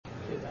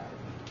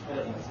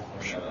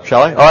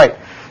Shall I? All right.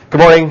 Good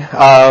morning.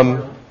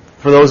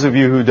 For those of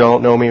you who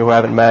don't know me, who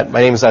haven't met,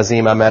 my name is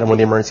Azim Ahmed. I'm one of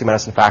the emergency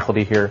medicine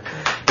faculty here.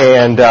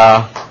 And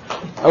I'm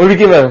going to be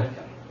giving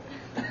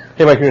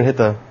hey, Mike, you're going to hit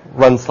the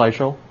run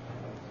slideshow?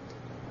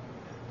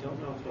 I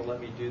don't know if it'll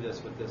let me do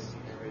this with this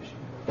narration.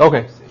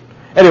 Okay.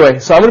 Anyway,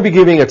 so I'm going to be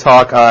giving a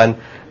talk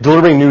on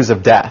delivering news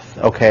of death,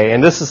 okay?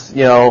 And this is,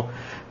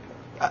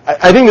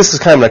 I think this is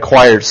kind of an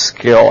acquired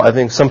skill. I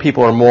think some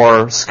people are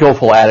more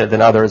skillful at it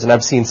than others, and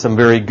I've seen some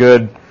very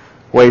good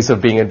ways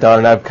of being it done,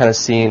 and I've kind of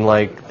seen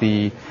like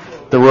the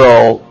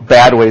real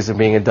bad ways of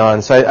being it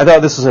done. So I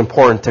thought this was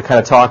important to kind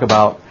of talk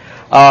about.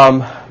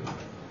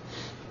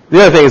 The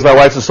other thing is my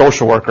wife's a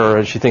social worker,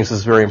 and she thinks this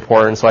is very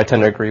important, so I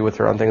tend to agree with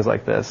her on things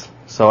like this.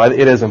 So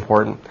it is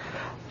important.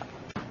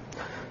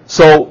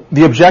 So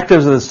the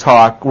objectives of this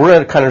talk, we're going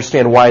to kind of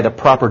understand why the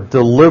proper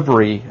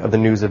delivery of the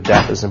news of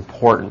death is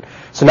important.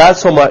 So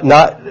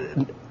not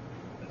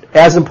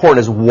as important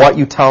as what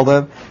you tell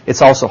them,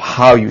 it's also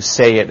how you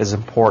say it is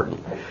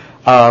important.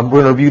 We're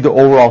going to review the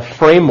overall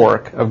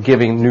framework of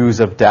giving news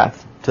of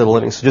death to the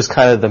living, so just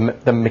kind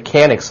of the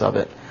mechanics of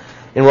it.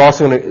 And we're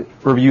also going to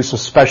review some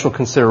special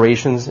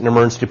considerations in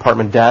emergency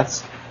department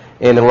deaths,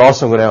 and then we're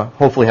also going to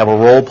hopefully have a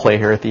role play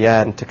here at the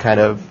end to kind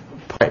of...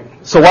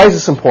 So why is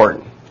this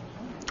important?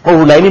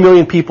 Over 90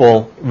 million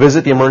people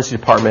visit the emergency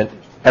department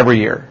every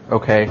year,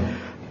 okay?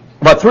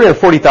 About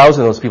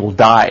 340,000 of those people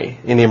die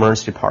in the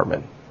emergency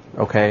department,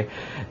 okay?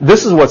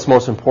 This is what's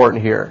most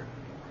important here.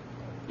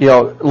 A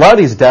lot of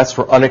these deaths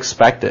were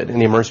unexpected in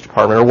the emergency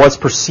department, or what's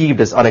perceived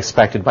as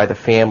unexpected by the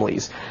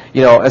families.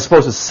 As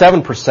opposed to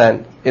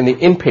 7% in the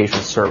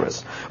inpatient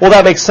service. Well,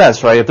 that makes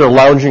sense, right? If they're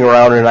lounging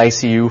around in an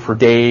ICU for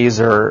days,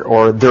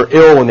 or they're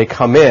ill when they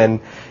come in,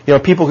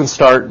 people can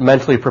start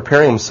mentally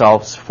preparing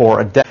themselves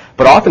for a death.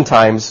 But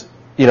oftentimes,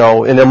 in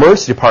the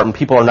emergency department,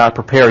 people are not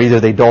prepared.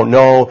 Either they don't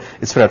know,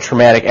 it's been a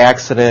traumatic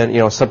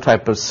accident, some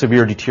type of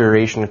severe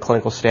deterioration in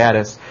clinical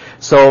status.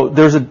 So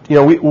there's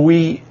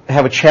we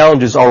have a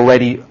challenges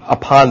already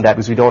upon that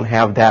because we don't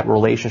have that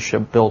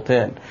relationship built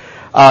in.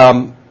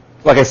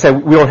 Like I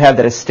said, we don't have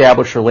that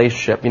established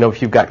relationship.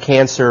 If you've got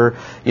cancer,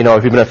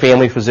 if you've been a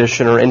family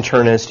physician or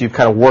internist, you've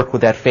kind of worked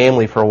with that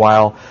family for a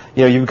while,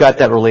 you've got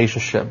that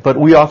relationship. But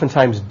we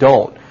oftentimes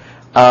don't.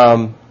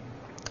 And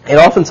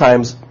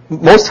oftentimes,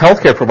 most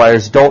healthcare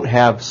providers don't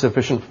have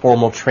sufficient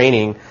formal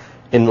training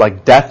in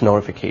like death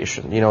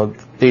notification. You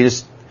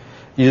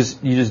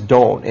just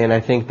don't. And I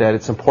think that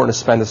it's important to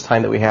spend this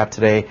time that we have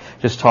today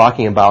just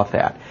talking about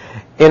that.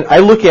 And I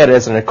look at it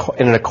as an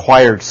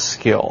acquired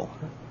skill.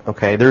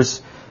 Okay,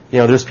 there's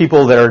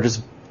people that are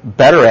just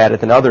better at it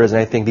than others,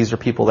 and I think these are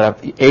people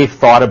that have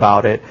thought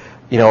about it,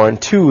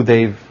 and two,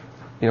 they've,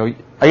 I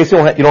guess you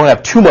don't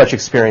have too much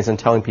experience in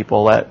telling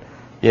people that,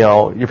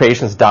 your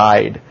patient's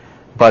died.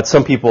 But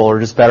some people are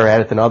just better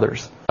at it than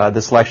others.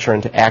 This lecture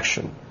into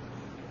action.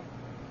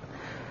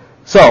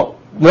 So,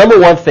 number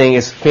one thing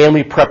is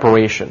family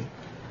preparation.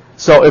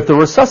 So if the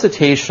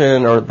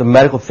resuscitation or the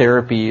medical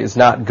therapy is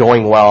not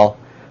going well,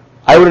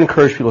 I would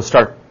encourage people to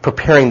start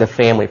preparing the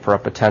family for a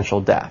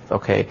potential death,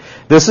 okay?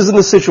 This isn't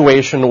a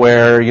situation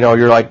where,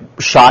 you're like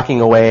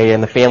shocking away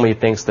and the family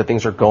thinks that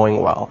things are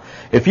going well.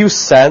 If you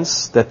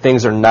sense that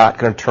things are not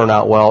going to turn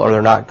out well or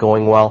they're not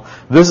going well,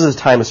 this is a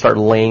time to start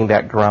laying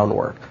that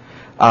groundwork.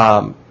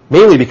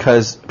 Mainly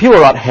because people are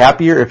a lot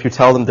happier if you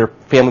tell them their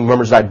family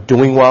member's not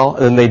doing well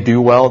and then they do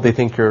well. They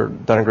think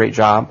you've done a great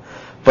job.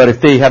 But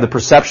if they have the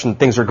perception that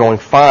things are going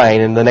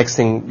fine and the next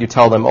thing you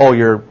tell them, oh,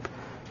 your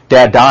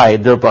dad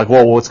died, they're like,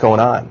 whoa, what's going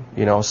on?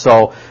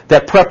 So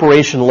that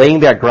preparation,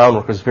 laying that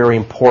groundwork is very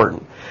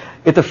important.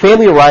 If the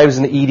family arrives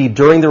in the ED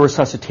during the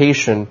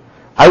resuscitation,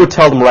 I would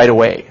tell them right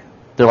away.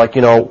 They're like,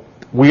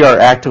 we are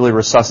actively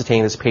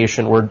resuscitating this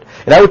patient.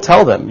 And I would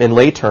tell them in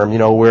lay term,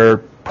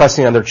 we're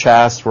pressing on their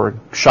chest, we're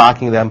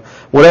shocking them,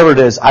 whatever it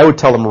is, I would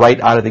tell them right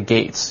out of the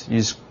gates. You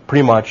just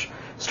pretty much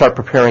start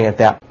preparing at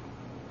that.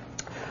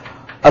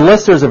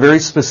 Unless there's a very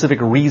specific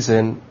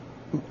reason,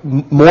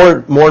 more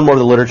and more of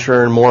the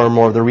literature and more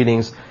of the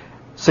readings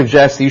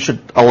suggest that you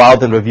should allow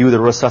them to view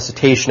the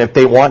resuscitation if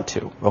they want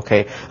to,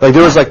 okay? Like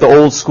there was like the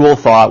old school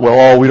thought,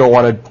 well, we don't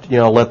want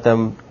to, let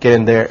them get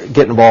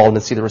involved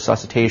and see the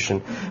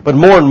resuscitation. But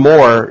more and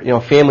more,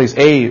 families,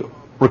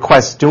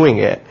 request doing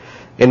it.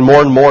 And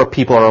more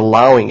people are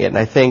allowing it. And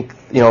I think,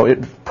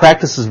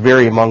 practices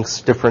vary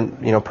amongst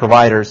different,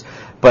 providers.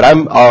 But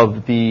I'm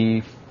of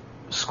the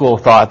school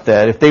of thought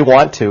that if they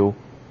want to,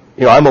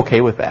 I'm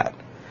okay with that.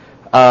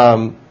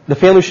 The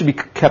family should be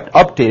kept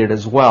updated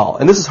as well.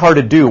 And this is hard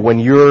to do when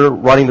you're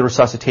running the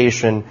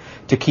resuscitation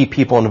to keep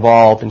people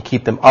involved and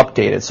keep them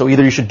updated. So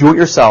either you should do it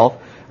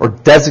yourself or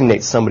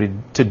designate somebody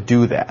to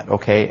do that,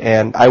 okay?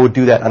 And I would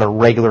do that on a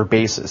regular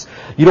basis.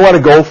 You don't want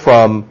to go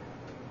from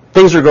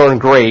things are going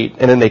great,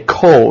 and then they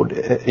code,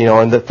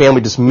 and the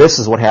family just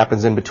misses what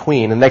happens in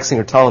between. And the next thing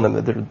you're telling them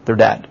that they're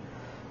dead,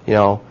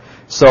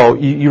 So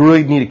you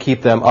really need to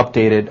keep them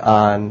updated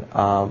on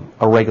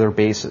a regular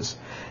basis.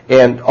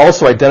 And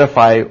also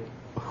identify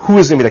who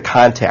is going to be the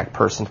contact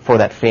person for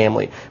that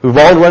family. We've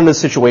all run into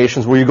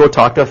situations where you go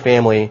talk to a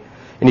family,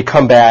 and you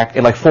come back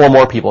and like 4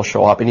 more people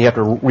show up and you have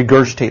to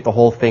regurgitate the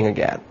whole thing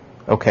again.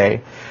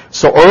 Okay?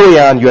 So early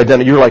on,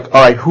 you're like,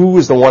 all right, who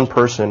is the one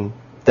person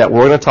that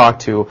we're going to talk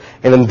to?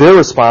 And then they're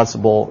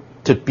responsible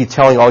to be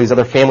telling all these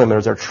other family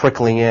members that are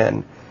trickling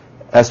in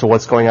as to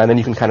what's going on. Then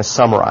you can kind of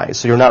summarize.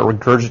 So you're not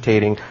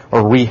regurgitating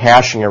or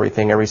rehashing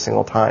everything every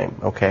single time.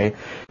 Okay?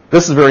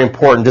 This is very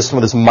important. Just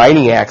with this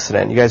mining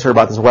accident. You guys heard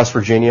about this in West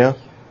Virginia?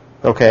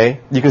 Okay?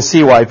 You can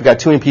see why if you've got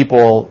too many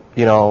people,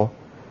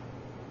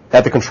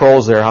 at the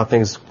controls there, how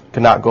things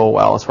cannot go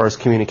well as far as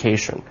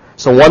communication.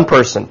 So one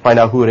person, find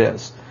out who it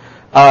is.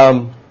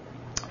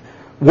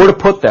 Where to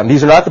put them.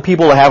 These are not the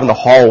people to have in the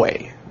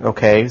hallway.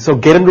 Okay? So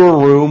get them to a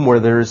room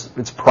where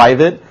it's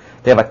private.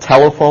 They have a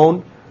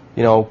telephone,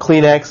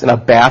 Kleenex, and a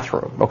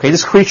bathroom. Okay?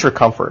 Just creature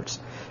comforts.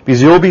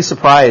 Because you'll be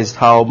surprised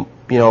how,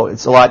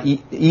 it's a lot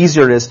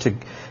easier it is to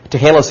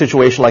handle a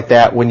situation like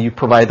that when you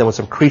provide them with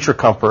some creature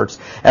comforts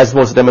as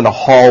opposed to them in the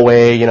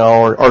hallway,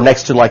 or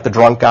next to like the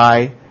drunk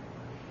guy.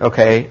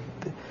 Okay?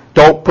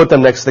 Don't put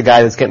them next to the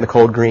guy that's getting the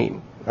code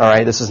green. All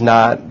right? This is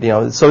not,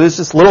 so there's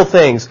just little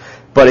things,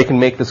 but it can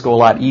make this go a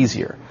lot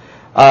easier.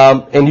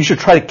 And you should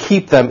try to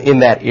keep them in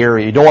that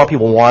area. You don't want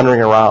people wandering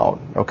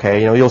around.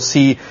 Okay?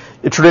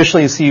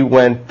 Traditionally you see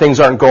when things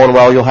aren't going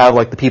well, you'll have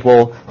like the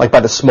people like by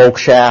the smoke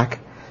shack.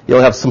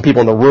 You'll have some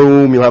people in the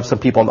room. You'll have some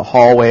people in the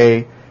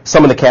hallway.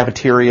 Some in the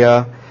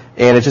cafeteria.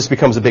 And it just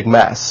becomes a big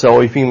mess.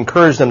 So if you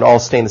encourage them to all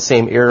stay in the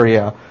same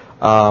area,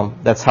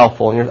 that's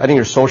helpful. And I think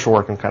your social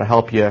work can kind of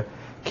help you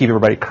keep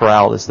everybody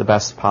corralled as the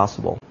best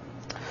possible.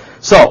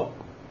 So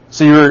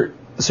you're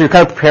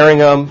kind of preparing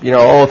them,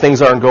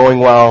 things aren't going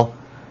well,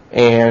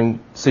 and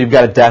so you've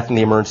got a death in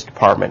the emergency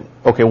department.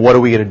 Okay, what are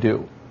we going to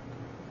do?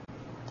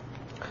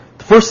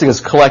 The first thing is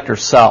collect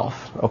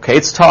yourself. Okay,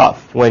 it's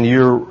tough when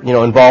you're,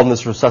 involved in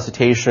this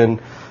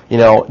resuscitation, the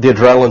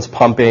adrenaline's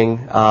pumping,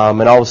 and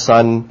all of a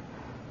sudden,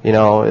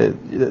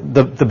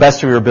 the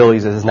best of your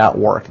abilities does not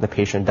work and the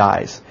patient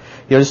dies.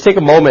 Just take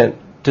a moment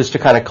just to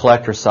kind of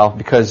collect yourself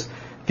because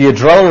the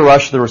adrenaline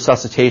rush of the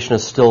resuscitation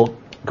is still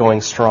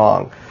going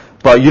strong.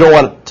 But you don't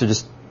want to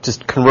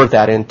just convert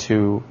that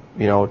into,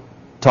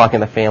 talking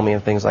to the family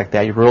and things like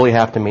that. You really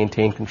have to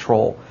maintain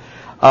control.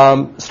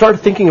 Start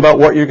thinking about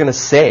what you're going to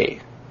say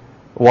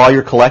while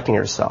you're collecting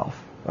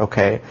yourself,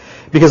 okay?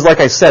 Because like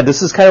I said,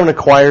 this is kind of an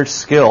acquired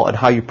skill at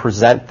how you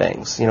present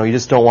things. You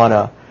just don't want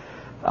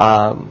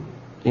to,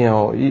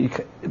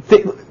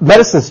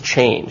 medicine's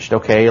changed,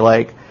 okay?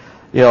 Like,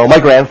 my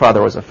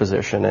grandfather was a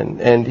physician,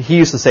 and he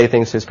used to say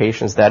things to his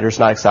patients that are just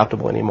not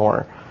acceptable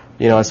anymore,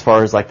 as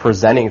far as like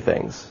presenting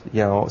things,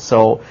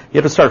 So you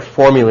have to start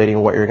formulating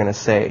what you're going to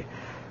say.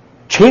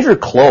 Change your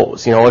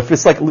clothes,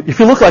 if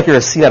you look like you're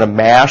a scene at a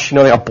MASH, they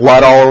got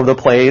blood all over the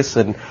place,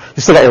 and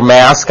you still got your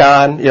mask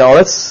on,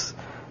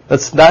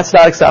 that's not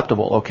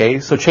acceptable, okay?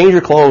 So change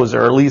your clothes,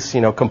 or at least,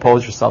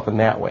 compose yourself in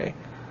that way.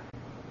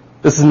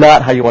 This is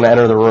not how you want to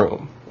enter the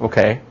room,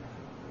 okay?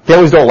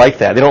 Families don't like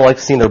that. They don't like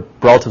seeing their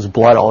relatives'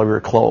 blood all over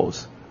your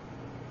clothes.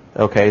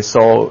 Okay,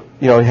 so,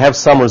 have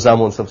some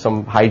resemblance of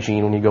some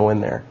hygiene when you go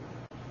in there.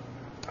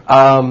 Put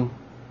on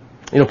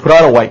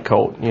a white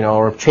coat,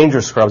 or change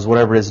your scrubs,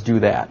 whatever it is,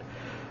 do that.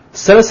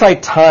 Set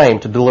aside time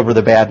to deliver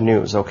the bad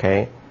news,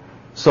 okay?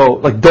 So,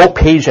 don't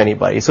page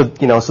anybody. So,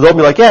 so they'll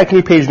be like, yeah, can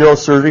you page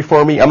neurosurgery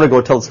for me? I'm going to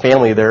go tell this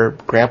family their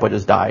grandpa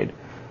just died.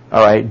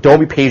 All right? Don't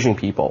be paging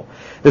people.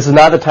 This is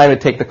not the time to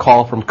take the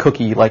call from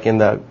Cookie, like in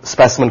the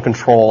specimen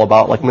control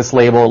about,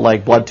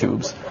 mislabeled, blood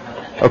tubes.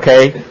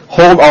 Okay?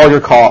 Hold all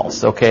your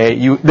calls, okay?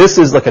 This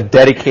is a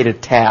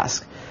dedicated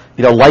task.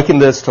 Liken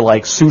this to,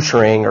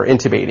 suturing or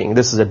intubating.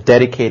 This is a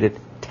dedicated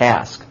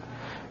task.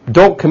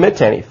 Don't commit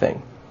to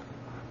anything.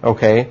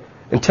 Okay?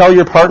 And tell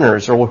your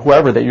partners or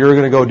whoever that you're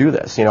going to go do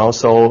this,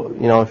 So,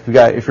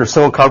 if you're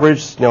single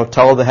coverage,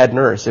 tell the head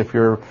nurse. If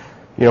you're,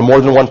 more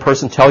than one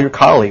person, tell your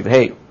colleague,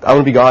 hey, I'm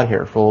going to be gone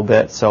here for a little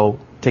bit, so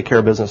take care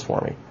of business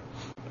for me.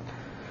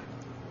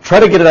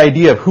 Try to get an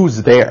idea of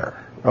who's there.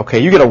 Okay?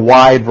 You get a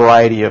wide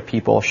variety of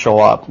people show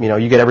up.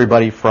 You get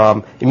everybody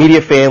from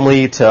immediate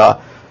family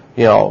to,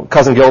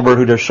 Cousin Gilbert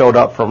who just showed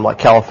up from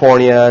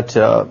California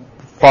to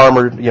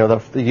farmer, you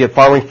get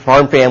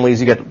farm families,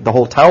 you get the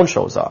whole town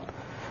shows up.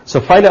 So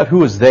find out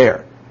who is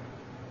there.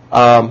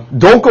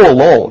 Don't go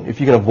alone if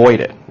you can avoid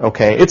it,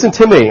 okay? It's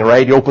intimidating,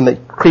 right? You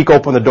creak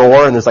open the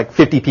door and there's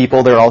 50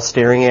 people there all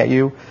staring at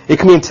you. It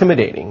can be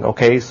intimidating,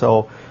 okay?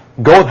 So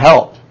go with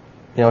help.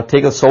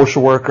 Take a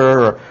social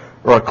worker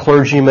or a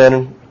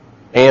clergyman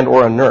and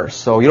or a nurse.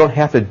 So you don't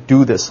have to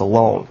do this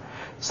alone.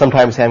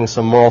 Sometimes having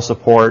some moral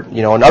support,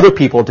 and other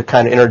people to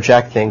kind of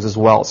interject things as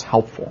well is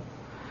helpful.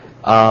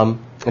 And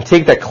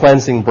take that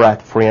cleansing breath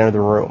before you enter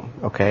the room,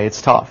 okay?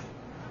 It's tough.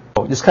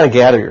 So just kind of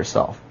gather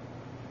yourself.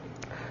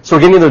 So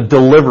we're getting into the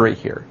delivery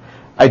here.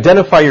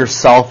 Identify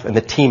yourself and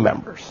the team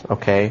members,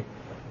 okay?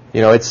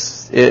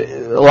 Because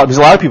a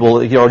lot of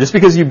people, just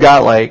because you've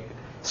got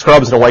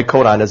scrubs and a white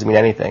coat on doesn't mean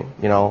anything,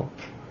 the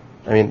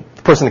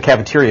person in the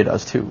cafeteria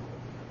does too.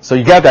 So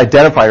you got to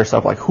identify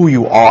yourself who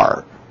you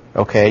are,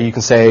 okay? You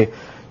can say,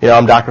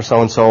 I'm Dr.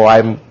 So-and-so,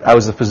 I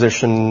was the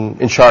physician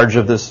in charge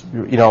of this,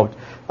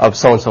 of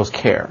so-and-so's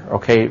care,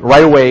 okay?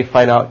 Right away,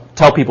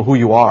 tell people who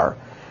you are,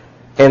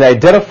 and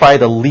identify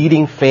the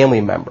leading family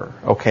member,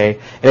 okay?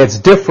 And it's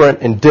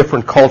different in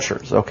different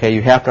cultures, okay?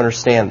 You have to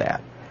understand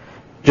that.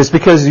 Just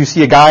because you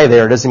see a guy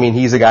there doesn't mean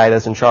he's the guy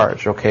that's in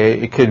charge, okay?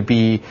 It could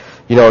be,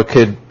 it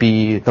could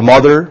be the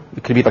mother,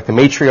 it could be like the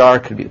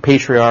matriarch, it could be the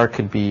patriarch, it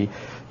could be,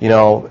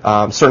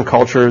 certain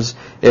cultures.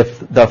 If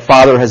the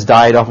father has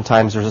died,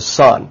 oftentimes there's a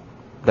son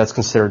that's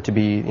considered to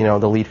be,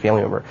 the lead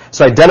family member.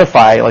 So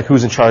identify, like,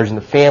 who's in charge in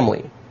the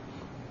family.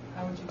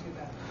 How would you do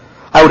that?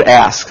 I would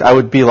ask. I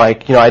would be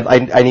like,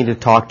 I need to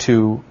talk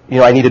to,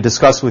 I need to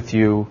discuss with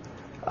you,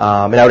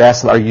 and I would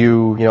ask them, are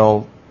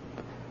you,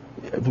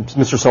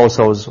 Mr.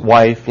 So-and-so's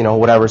wife,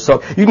 whatever.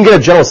 So you can get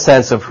a general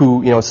sense of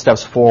who,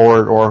 steps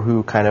forward or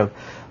who kind of,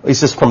 at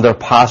least just from their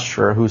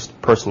posture, who's the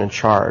person in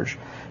charge.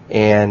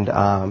 And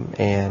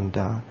oftentimes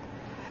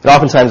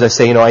I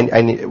say,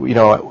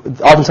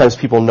 oftentimes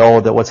people know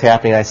that what's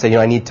happening. I say,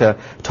 I need to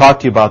talk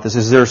to you about this.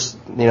 Is there,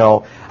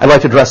 I'd like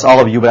to address all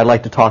of you, but I'd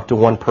like to talk to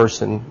one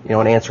person,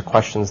 and answer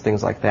questions,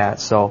 things like that.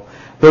 So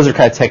those are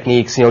kind of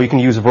techniques. You can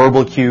use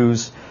verbal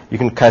cues. You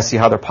can kind of see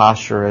how their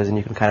posture is, and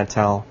you can kind of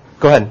tell.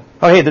 Go ahead.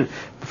 Oh, hey,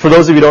 for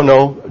those of you who don't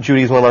know,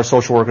 Judy is one of our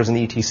social workers in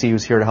the ETC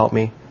who's here to help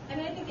me. And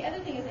I think the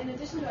other thing is, in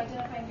addition to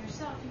identifying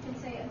yourself, you can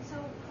say, and so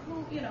who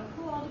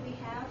all do we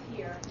have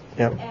here?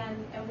 Yep.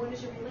 And what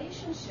is your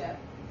relationship?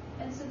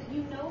 And so that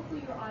you know who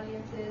your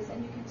audience is,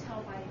 and you can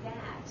tell by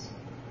that.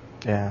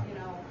 Yeah.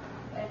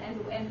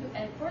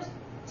 And first,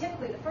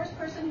 typically, the first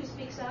person who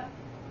speaks up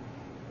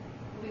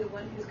will be the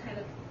one who's kind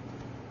of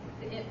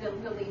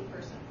the lead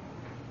person.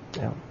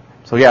 Yeah.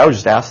 So yeah, I would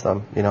just ask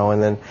them,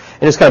 and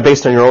it's kind of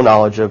based on your own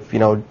knowledge of,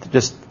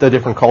 just the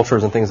different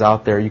cultures and things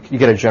out there. You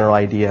get a general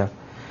idea.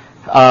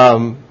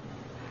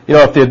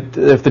 If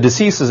the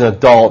deceased is an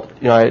adult,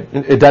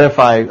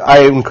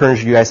 I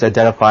encourage you guys to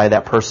identify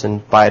that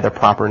person by their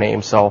proper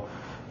name. So,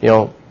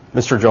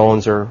 Mr.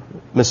 Jones or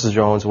Mrs.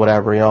 Jones,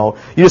 whatever, you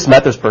just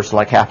met this person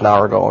like half an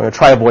hour ago.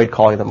 Try to avoid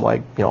calling them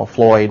like,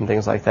 Floyd and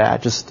things like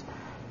that. Just,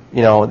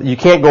 you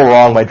can't go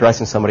wrong by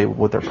addressing somebody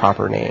with their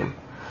proper name.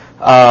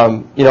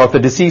 If the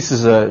deceased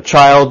is a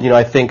child,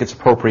 I think it's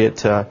appropriate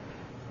to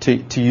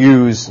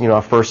use,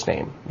 a first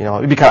name.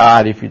 It'd be kind of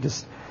odd if you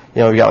just,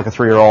 you got like a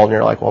 3-year-old and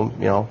you're like,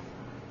 well,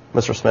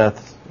 Mr.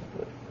 Smith,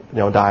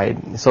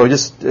 died. So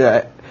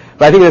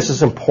but I think it's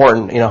just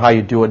important, how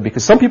you do it,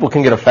 because some people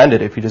can get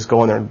offended if you just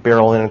go in there and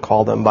barrel in and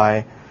call them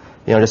by,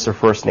 just their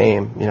first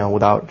name,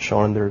 without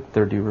showing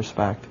their due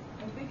respect.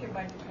 I think it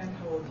might depend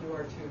how old you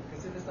are too,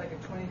 because if it's like a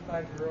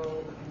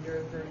 25-year-old and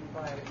you're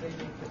 35, they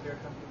think that they're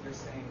comfortable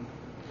saying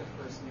the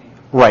first name.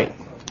 Right.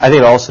 I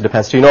think it also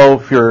depends. So,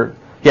 if you're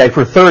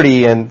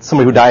 30 and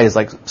somebody who died is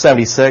like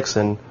 76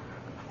 and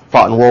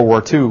fought in World War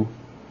II,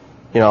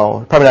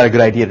 probably not a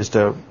good idea just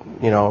to,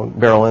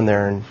 barrel in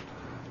there and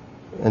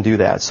do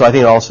that. So I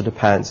think it also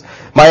depends.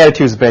 My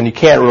attitude has been you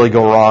can't really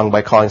go wrong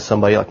by calling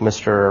somebody like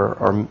Mr.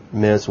 or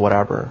Ms.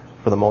 whatever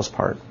for the most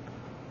part.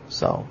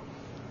 So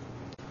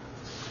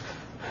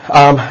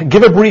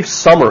give a brief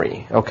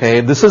summary,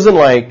 okay? This isn't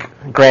like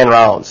grand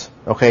rounds,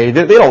 okay?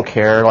 They don't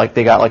care, like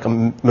they got like a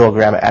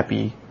milligram of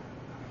epi.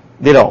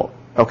 They don't,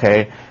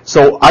 okay?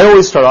 So I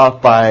always start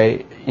off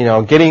by,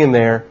 getting in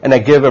there and I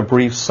give a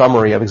brief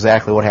summary of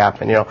exactly what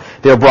happened.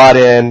 They were brought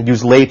in,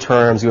 use lay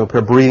terms, put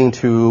a breathing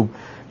tube,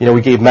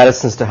 we gave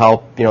medicines to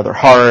help, their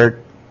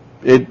heart.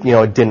 It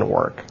didn't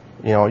work.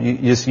 You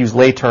just use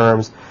lay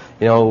terms,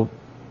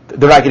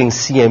 they're not getting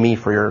CME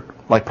for your,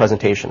 like,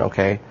 presentation,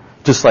 okay?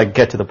 Just, like,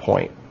 get to the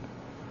point.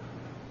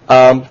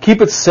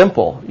 Keep it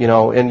simple,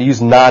 and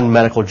use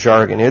non-medical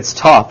jargon. It's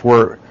tough.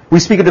 We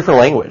speak a different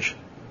language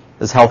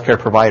as healthcare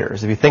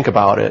providers. If you think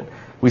about it,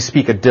 we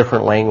speak a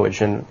different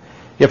language, and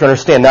you have to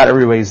understand not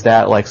everybody's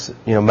that, like,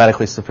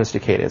 medically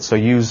sophisticated. So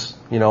use,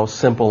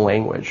 simple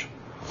language.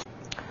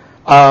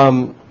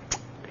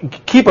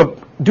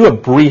 Do a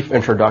brief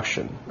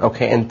introduction,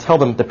 okay, and tell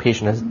them the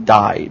patient has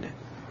died.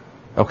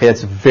 Okay,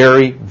 that's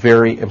very,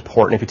 very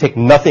important. If you take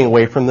nothing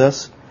away from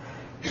this,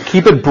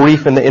 keep it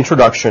brief in the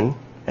introduction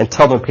and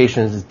tell them the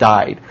patient has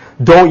died.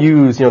 Don't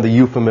use, the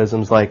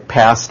euphemisms like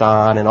passed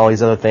on and all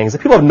these other things.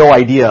 People have no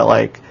idea,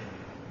 like,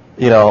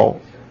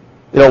 what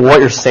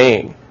you're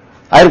saying.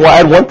 I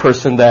had one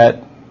person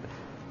that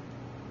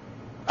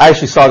I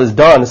actually saw this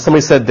done.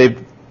 Somebody said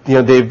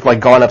they've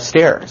like gone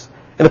upstairs.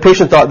 And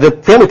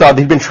the family thought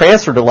they'd been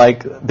transferred to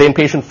like the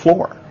inpatient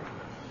floor.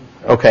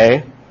 Okay?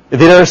 If they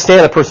didn't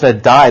understand the person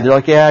had died, they're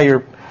like, yeah,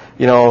 your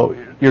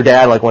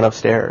dad like went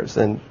upstairs.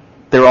 And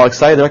they were all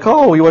excited. They're like,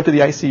 oh, you went to the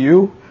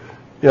ICU?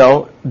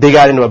 They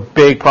got into a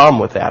big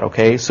problem with that,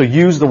 okay? So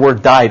use the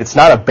word died. It's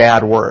not a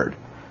bad word,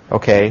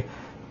 okay?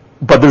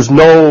 But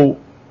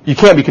you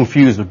can't be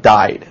confused with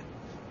died.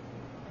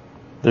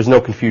 There's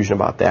no confusion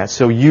about that.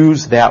 So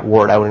use that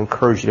word. I would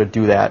encourage you to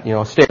do that,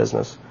 stay in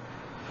business.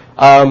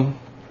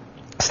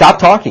 Stop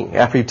talking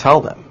after you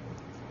tell them.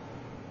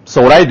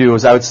 So what I do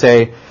is I would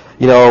say,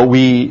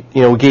 we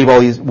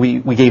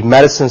gave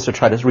medicines to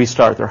try to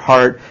restart their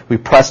heart. We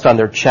pressed on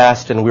their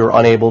chest and we were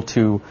unable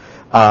to,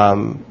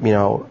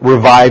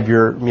 revive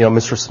your,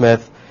 Mr.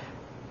 Smith.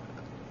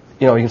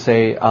 you can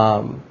say,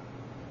 I'm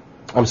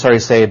sorry to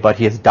say, but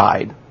he has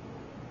died.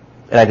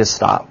 And I just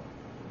stop.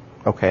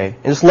 Okay?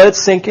 And just let it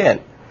sink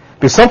in.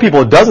 Because some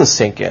people it doesn't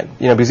sink in.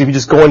 Because if you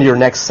just go into your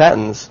next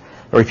sentence,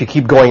 or if you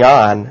keep going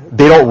on,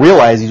 they don't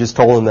realize you just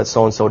told them that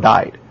so-and-so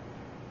died.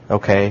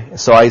 Okay?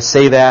 So I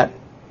say that,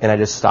 and I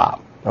just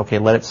stop. Okay?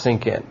 Let it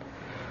sink in.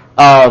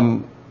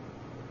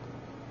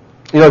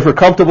 If you're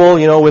comfortable,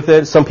 with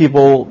it, some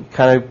people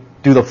kind of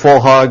do the full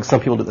hug, some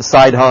people do the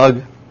side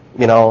hug,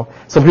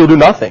 some people do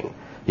nothing.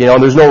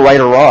 And there's no right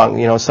or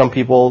wrong. Some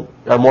people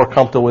are more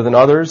comfortable with than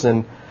others,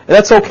 and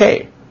that's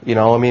okay.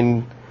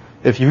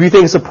 If you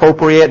think it's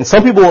appropriate, and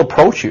some people will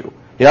approach you.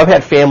 I've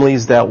had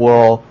families that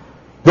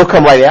they'll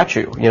come right at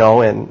you,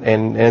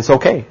 and it's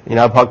okay.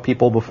 I've hugged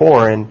people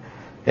before, and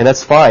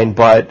that's fine.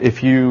 But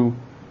if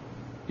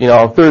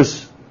if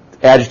there's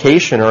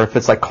agitation or if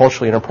it's like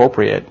culturally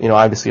inappropriate,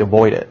 obviously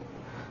avoid it.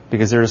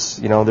 Because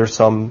there's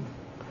some,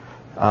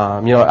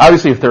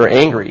 obviously if they're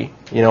angry,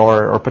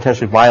 or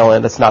potentially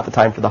violent, that's not the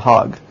time for the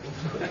hug.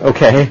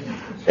 Okay?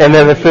 And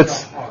then if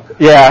it's,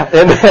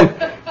 and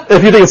then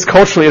if you think it's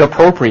culturally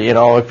inappropriate,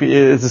 if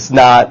it's just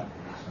not,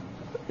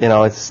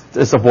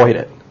 it's avoid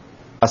it.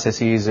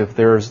 Processes, if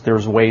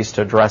there's ways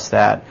to address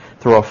that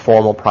through a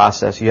formal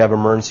process. You have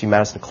emergency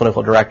medicine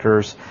clinical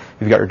directors,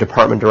 you've got your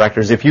department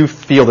directors. If you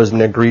feel there's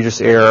an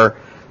egregious error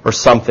or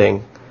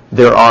something,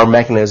 there are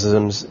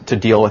mechanisms to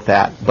deal with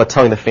that. But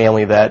telling the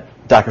family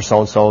that Dr.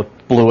 So-and-so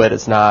blew it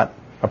is not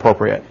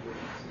appropriate.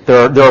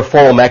 There are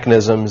formal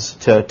mechanisms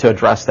to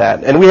address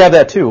that. And we have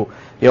that too.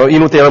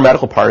 Even with the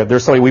aeromedical part, if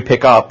there's somebody we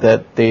pick up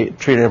that they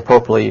treated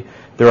inappropriately,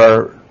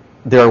 there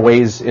are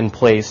ways in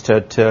place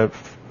to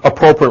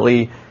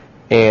appropriately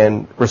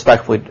and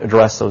respectfully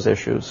address those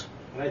issues.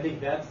 And I think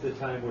that's the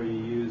time where you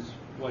use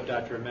what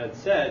Dr. Ahmed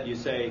said. You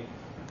say,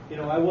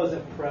 I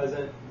wasn't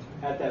present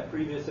at that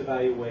previous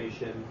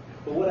evaluation,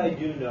 but what I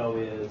do know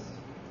is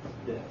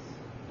this.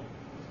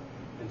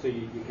 And so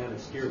you kind of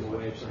steer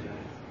away from that.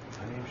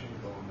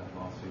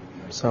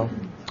 So,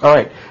 all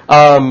right.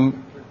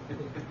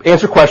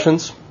 Answer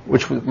questions,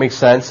 which makes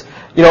sense.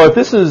 If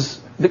this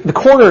is the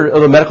coroner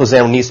of the medical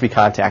examiner needs to be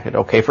contacted,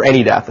 okay, for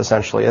any death,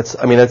 essentially. That's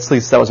at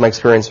least that was my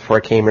experience before I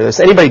came here. If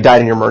anybody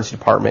died in your emergency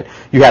department,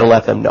 you had to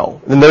let them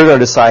know. Then they're going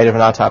to decide if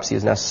an autopsy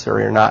is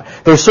necessary or not.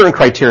 There are certain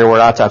criteria where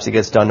an autopsy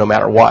gets done no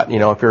matter what.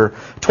 If you're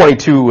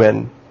 22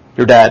 and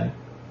you're dead,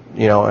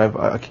 and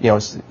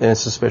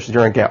it's suspicious,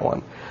 you're going to get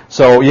one.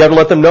 So you have to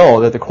let them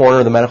know that the coroner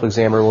or the medical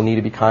examiner will need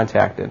to be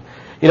contacted.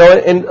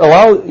 And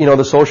allow,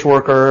 the social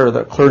worker or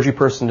the clergy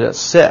person to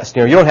assist.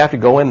 You don't have to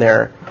go in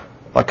there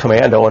like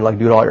commando and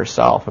do it all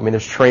yourself.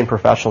 There's trained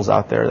professionals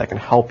out there that can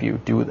help you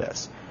do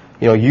this.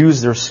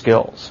 Use their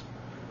skills.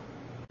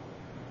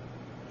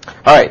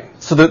 All right,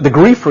 so the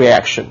grief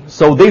reaction.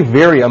 So they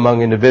vary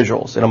among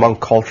individuals and among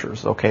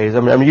cultures, okay?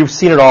 You've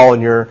seen it all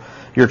in your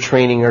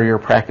training or your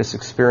practice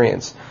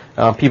experience.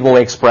 People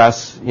may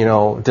express,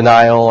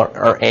 denial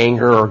or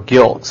anger or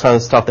guilt, some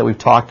of the stuff that we've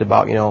talked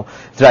about,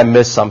 did I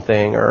miss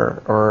something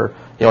or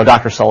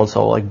Dr.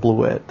 So-and-so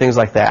blew it, things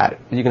like that.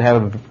 You can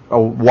have a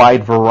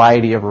wide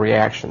variety of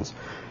reactions.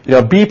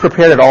 Be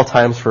prepared at all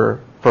times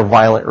for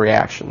violent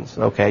reactions,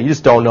 okay? You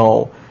just don't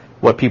know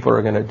what people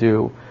are going to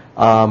do,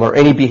 or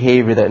any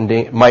behavior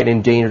that might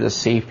endanger the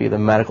safety of the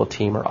medical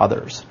team or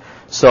others.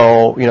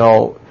 So, you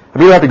don't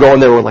have to go in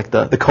there with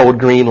the code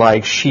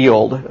green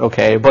shield,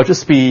 okay? But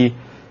just be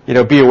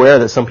aware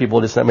that some people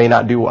just may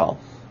not do well.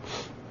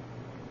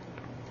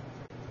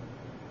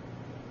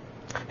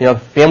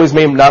 Families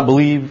may not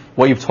believe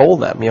what you've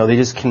told them. They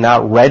just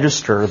cannot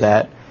register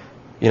that,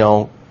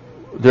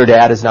 their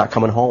dad is not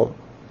coming home.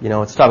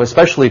 It's tough,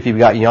 especially if you've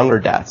got younger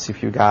deaths.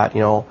 If you've got,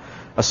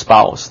 a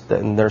spouse,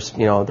 then they're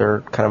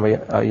kind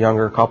of a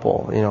younger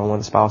couple, when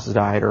the spouse has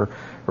died, or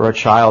a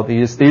child.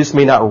 They just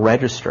may not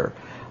register.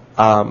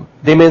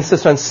 They may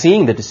insist on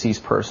seeing the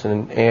deceased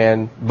person,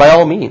 and by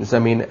all means,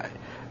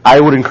 I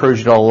would encourage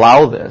you to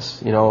allow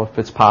this, if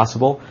it's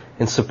possible,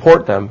 and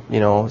support them,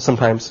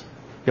 sometimes.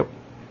 Yep.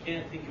 I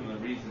can't think of a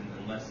reason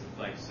unless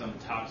it's some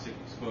toxic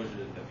exposure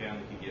that the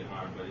family can get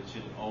harmed, but it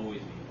should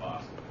always be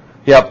possible.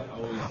 Yep.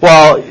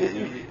 Well,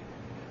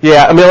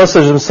 yeah, unless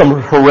there's some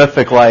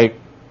horrific, And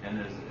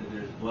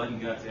there's blood and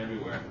guts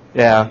everywhere.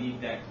 Yeah. They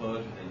need that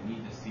closure, they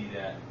need to see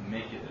that,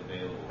 make it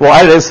available. Well, I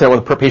had an incident where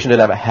the patient didn't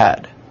have a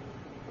head.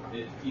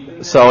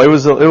 So it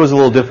was a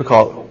little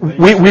difficult.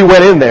 We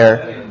went in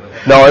there.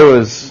 No, it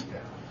was,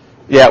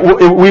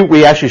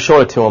 we actually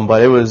showed it to him,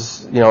 but it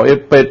was,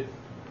 but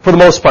for the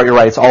most part, you're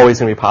right, it's always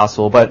going to be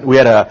possible. But we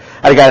had a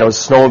guy that was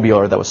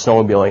snowmobiler that was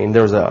snowmobiling, and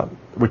there was a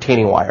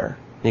retaining wire.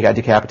 And he got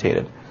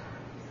decapitated.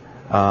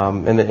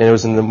 And it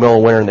was in the middle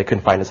of winter, and they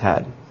couldn't find his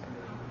head.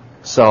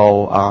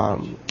 So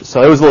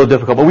it was a little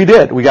difficult, but we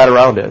got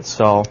around it,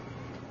 so.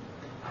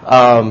 You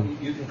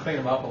can clean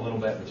them up a little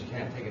bit, but you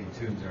can't take any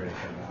tubes or anything.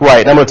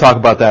 Right, I'm going to talk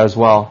about that as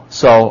well.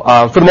 So,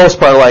 for the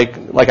most part, like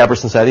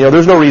Epperson said,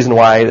 there's no reason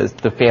why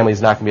the family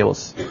is not going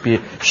to be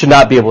able to should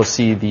not be able to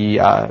see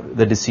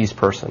the deceased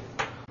person.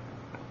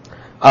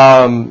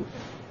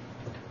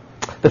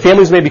 The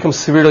families may become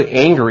severely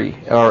angry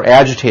or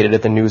agitated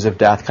at the news of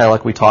death, kind of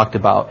like we talked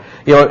about.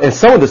 And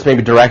some of this may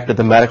be directed at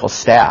the medical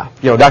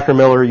staff. Dr.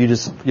 Miller, you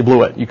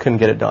blew it. You couldn't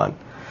get it done.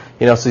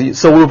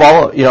 So we've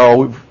all,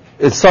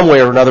 in some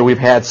way or another, we've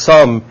had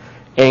some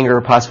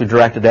anger possibly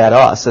directed at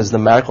us as the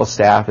medical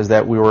staff, is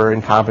that we were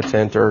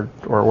incompetent or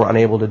were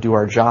unable to do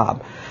our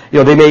job.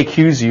 They may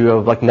accuse you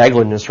of like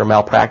negligence or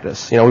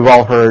malpractice. We've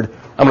all heard,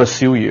 I'm going to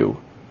sue you.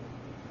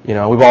 We've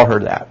all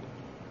heard that.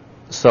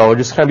 So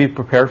just kind of be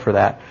prepared for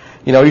that.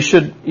 You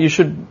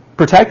should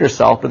protect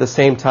yourself, but at the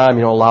same time,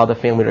 allow the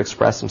family to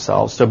express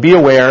themselves. So be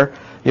aware,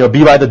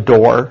 be by the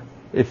door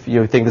if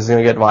you think this is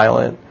going to get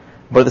violent.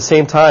 But at the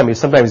same time,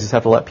 sometimes you just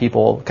have to let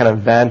people kind of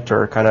vent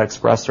or kind of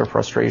express their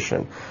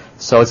frustration.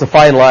 So it's a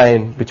fine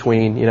line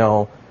between,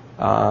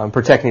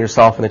 protecting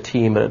yourself and the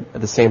team, but at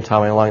the same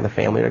time allowing the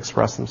family to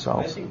express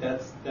themselves. I think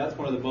that's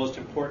one of the most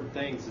important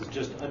things, is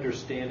just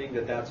understanding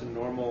that that's a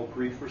normal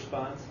grief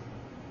response.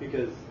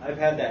 Because I've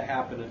had that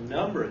happen a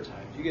number of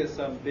times. You get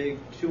some big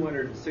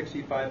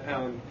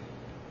 265-pound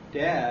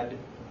dad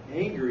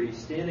angry,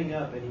 standing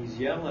up, and he's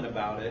yelling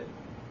about it.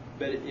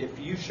 But if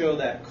you show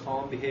that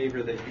calm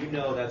behavior, that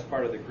that's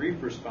part of the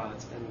grief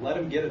response, and let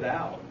him get it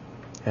out.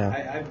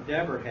 Yeah. I've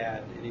never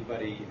had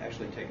anybody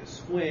actually take a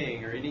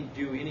swing or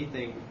do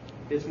anything.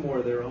 It's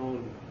more their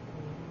own,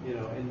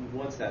 and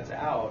once that's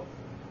out,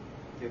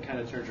 it kind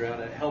of turns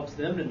around and it helps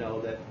them to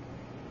know that,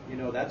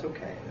 that's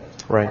okay.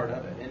 That's right. Part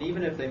of it. And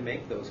even if they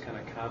make those kind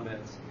of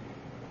comments,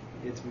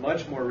 it's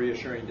much more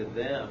reassuring to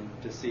them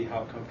to see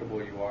how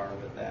comfortable you are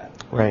with that.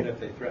 Right. Even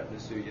if they threaten to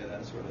sue you,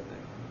 that sort of thing.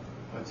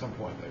 At some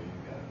point, though,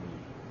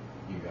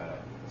 you gotta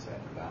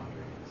set the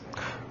boundaries.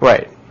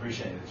 Right.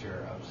 Appreciate that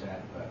you're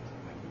upset, but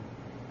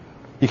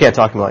you can't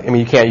talk about.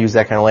 You can't use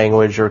that kind of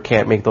language or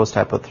can't make those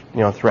type of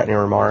threatening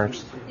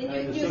remarks.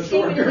 Yeah,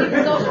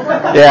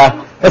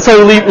 that's how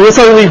you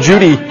leave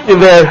Judy in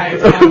there.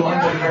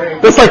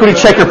 That's like when you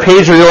check your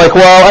pager, you're like,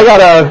 well,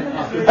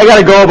 I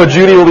gotta go, but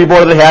Judy will be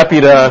more than happy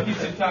to.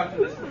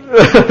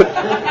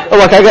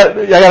 Look, I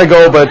gotta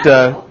go, but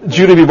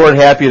Judy will be more than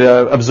happy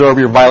to absorb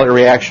your violent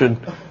reaction.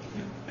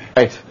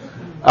 Right.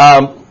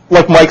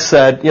 Like Mike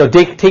said,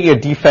 taking a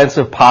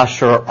defensive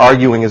posture or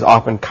arguing is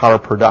often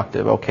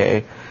counterproductive.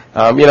 Okay.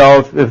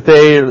 If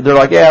they're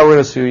like, yeah, we're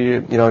gonna sue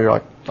you. You're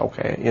like,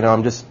 okay.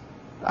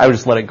 I would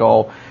just let it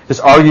go.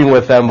 Just arguing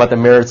with them about the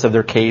merits of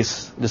their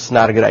case, just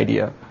not a good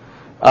idea.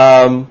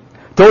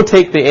 Don't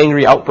take the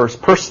angry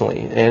outburst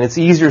personally, and it's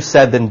easier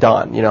said than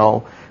done.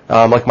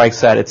 Like Mike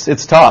said,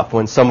 it's tough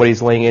when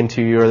somebody's laying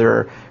into you or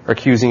they're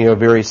accusing you of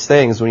various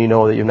things when you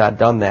know that you've not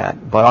done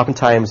that. But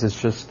oftentimes it's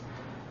just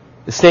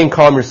staying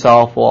calm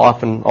yourself will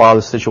often allow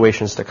the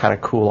situations to kind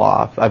of cool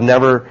off. I'm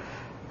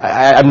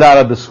not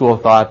of the school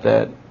of thought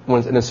that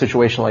when in a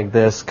situation like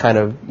this, kind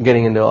of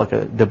getting into like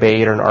a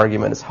debate or an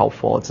argument is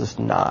helpful. It's just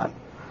not.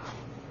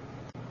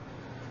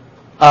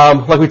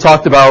 Like we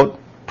talked about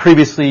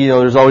previously,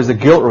 there's always the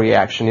guilt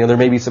reaction. There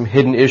may be some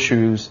hidden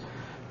issues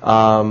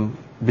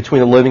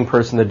between the living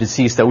person and the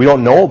deceased that we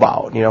don't know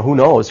about. Who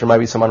knows? There might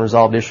be some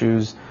unresolved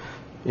issues,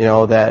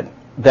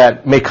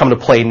 that may come to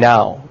play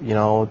now.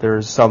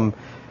 There's some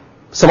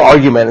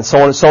argument, and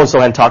so and so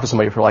hadn't talked to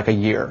somebody for like a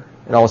year,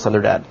 and all of a sudden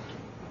they're dead.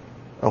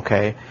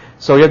 Okay,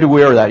 so you have to be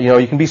aware of that.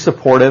 You can be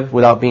supportive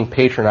without being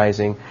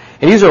patronizing.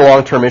 And these are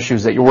long-term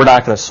issues that we're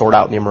not going to sort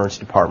out in the emergency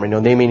department.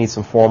 They may need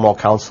some formal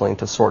counseling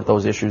to sort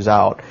those issues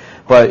out.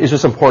 But it's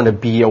just important to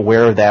be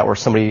aware of that, where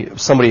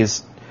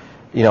somebody's,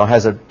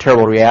 has a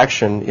terrible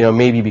reaction,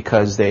 maybe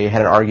because they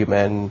had an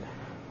argument and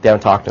they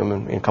haven't talked to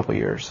them in a couple of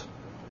years.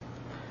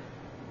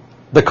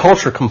 The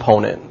culture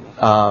component.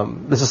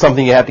 This is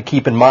something you have to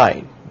keep in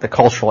mind, the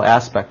cultural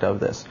aspect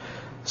of this.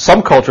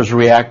 Some cultures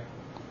react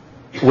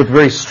with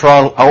very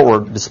strong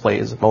outward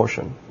displays of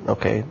emotion.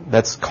 Okay,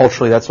 that's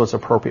what's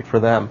appropriate for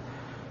them.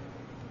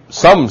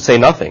 Some say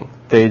nothing;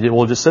 they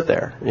will just sit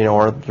there,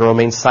 or they'll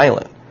remain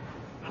silent.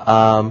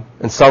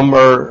 And some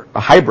are a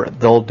hybrid;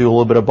 they'll do a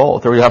little bit of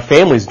both, or you have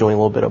families doing a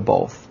little bit of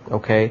both.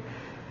 Okay,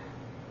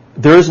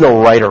 there is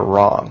no right or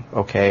wrong.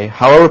 Okay,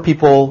 however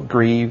people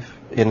grieve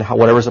in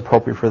whatever's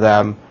appropriate for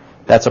them,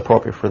 that's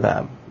appropriate for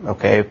them.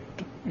 Okay,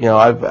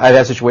 I've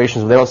had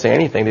situations where they don't say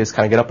anything; they just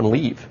kind of get up and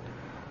leave.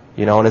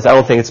 And I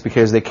don't think it's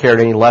because they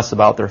cared any less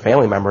about their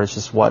family member. It's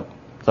just what's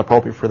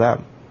appropriate for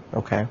them.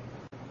 Okay.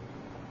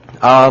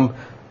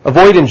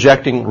 Avoid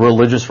injecting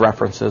religious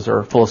references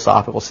or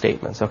philosophical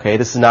statements. Okay.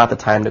 This is not the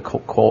time to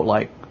quote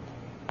like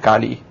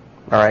Gandhi.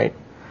 All right.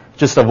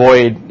 Just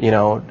avoid,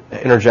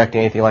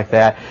 interjecting anything like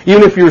that.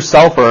 Even if you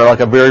yourself are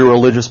like a very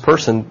religious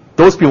person,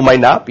 those people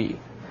might not be.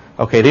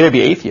 Okay. They may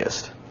be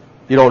atheist.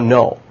 You don't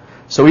know.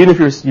 So even if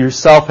you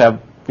yourself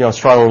have,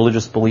 strong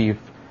religious belief,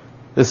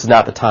 this is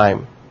not the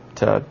time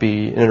to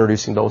be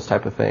introducing those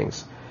type of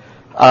things.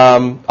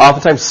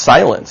 Oftentimes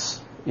silence,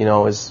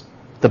 is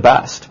the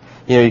best.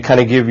 You kind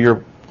of give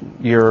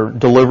your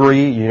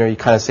delivery, you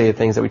kind of say the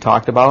things that we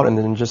talked about, and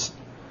then just,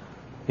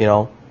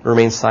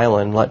 remain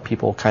silent and let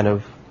people kind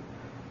of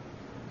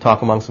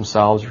talk amongst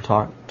themselves or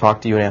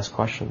talk to you and ask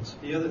questions.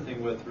 The other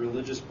thing with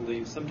religious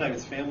beliefs,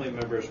 sometimes family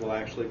members will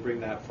actually bring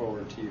that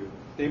forward to you.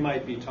 They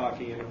might be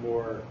talking in a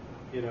more,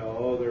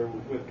 they're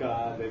with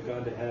God, they've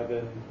gone to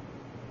heaven,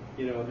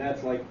 and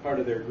that's like part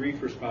of their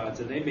grief response.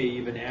 And they may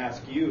even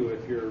ask you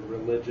if you're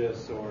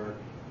religious or,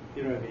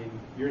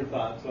 your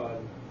thoughts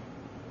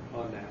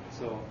on that.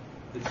 So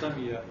it's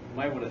something you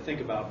might want to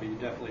think about, but you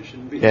definitely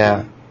shouldn't be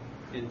the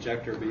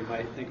injector, but you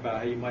might think about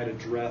how you might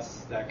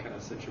address that kind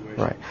of situation.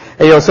 Right.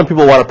 And, some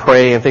people want to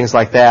pray and things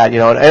like that,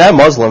 and I'm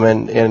Muslim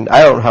and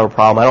I don't have a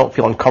problem. I don't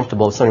feel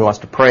uncomfortable if somebody wants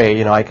to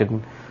pray. I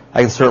can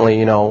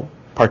certainly,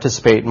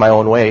 participate in my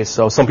own way.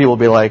 So some people will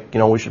be like,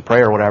 we should pray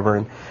or whatever.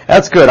 And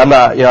that's good. I'm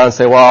not, and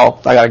say, well,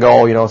 I got to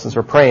go, since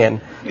we're praying.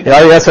 I think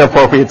that's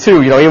inappropriate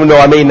too. Even though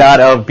I may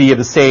not be of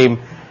the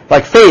same,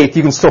 faith,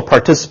 you can still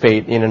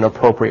participate in an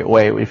appropriate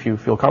way if you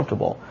feel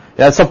comfortable.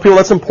 Yeah, some people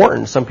that's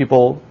important. Some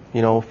people,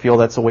 feel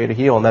that's a way to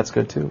heal, and that's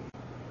good too.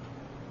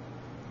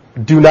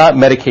 Do not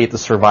medicate the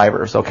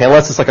survivors, okay?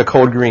 Unless it's like a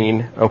code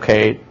green,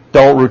 okay?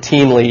 Don't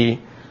routinely,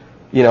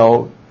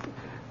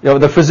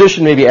 the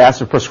physician maybe asks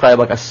to prescribe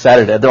a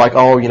sedative. They're like,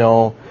 oh,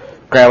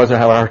 grandma's gonna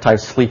have a hard time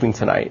sleeping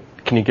tonight.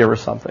 Can you give her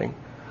something?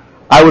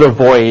 I would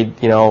avoid,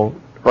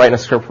 writing a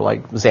script for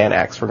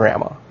Xanax for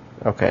grandma,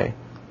 okay?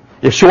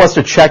 If she wants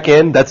to check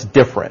in, that's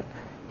different.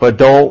 But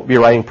don't be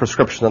writing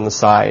prescriptions on the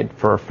side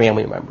for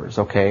family members,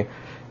 okay?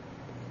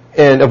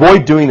 And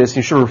avoid doing this.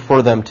 You should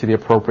refer them to the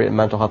appropriate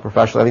mental health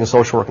professional. I think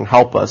social work can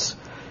help us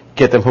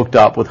get them hooked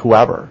up with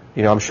whoever.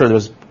 I'm sure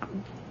there's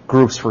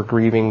groups for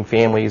grieving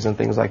families and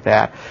things like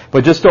that.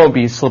 But just don't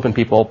be slipping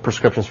people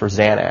prescriptions for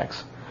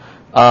Xanax.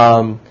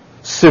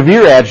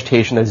 Severe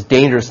agitation that's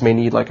dangerous may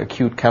need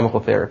acute chemical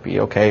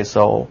therapy, okay?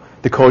 So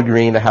the code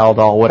green, the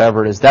Haldol,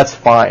 whatever it is, that's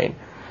fine.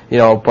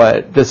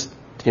 But just,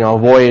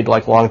 avoid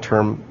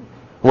long-term,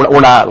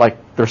 we're not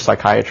they're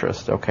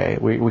psychiatrists, okay?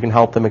 We can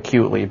help them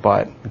acutely,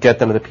 but get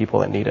them to the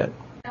people that need it.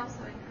 I also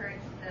encourage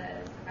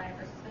the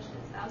survivors, especially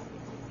the spouses,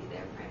 to see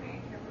their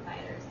primary care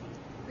providers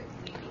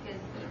quickly,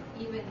 because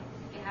even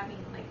having,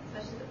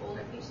 especially the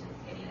older patients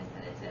getting a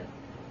sedative,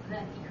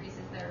 then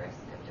increases their risk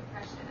of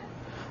depression.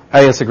 I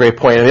think that's a great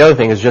point. And the other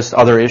thing is just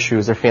other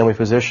issues. Their family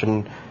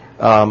physician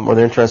or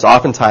their internist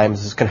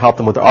oftentimes can help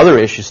them with other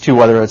issues too,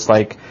 whether it's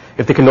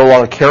if they can no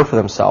longer care for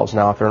themselves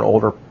now, if they're an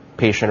older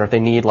patient, or if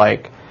they need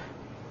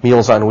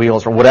Meals on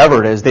Wheels or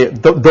whatever it is.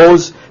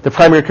 The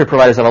primary care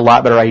providers have a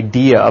lot better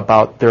idea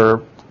about their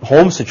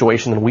home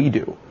situation than we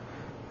do.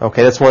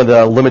 Okay, that's one of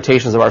the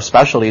limitations of our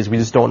specialties. We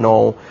just don't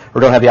know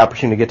or don't have the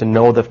opportunity to get to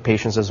know the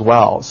patients as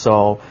well.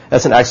 So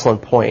that's an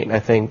excellent point.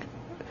 I think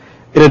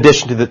in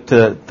addition to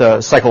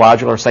the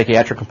psychological or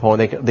psychiatric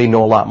component, they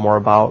know a lot more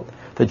about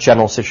the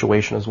general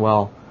situation as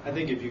well. I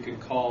think if you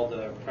could call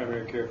the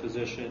primary care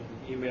physician,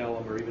 email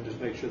them, or even just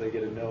make sure they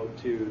get a note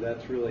too,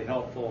 that's really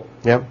helpful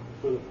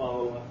for the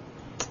follow-up.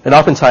 And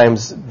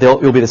oftentimes,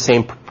 it'll be the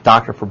same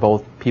doctor for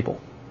both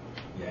people.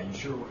 Yeah, you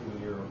sure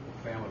with your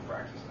family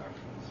practice doctor,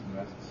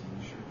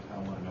 you sure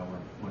want to know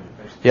when your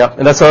patients. Yep,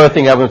 and that's the other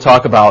thing I'm going to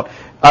talk about.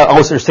 I'll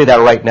also say that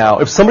right now.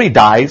 If somebody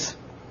dies,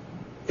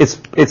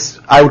 it's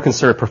I would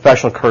consider it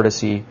professional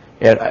courtesy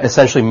and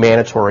essentially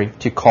mandatory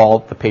to call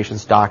the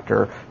patient's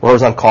doctor or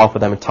whoever's on call for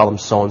them and tell them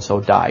so-and-so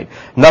died.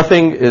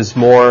 Nothing is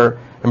more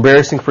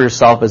embarrassing for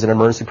yourself as an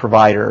emergency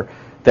provider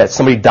that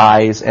somebody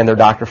dies and their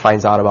doctor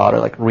finds out about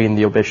it, reading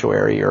the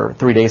obituary, or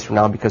 3 days from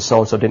now because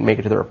so-and-so didn't make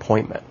it to their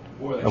appointment.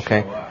 Or they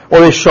okay? show up. Or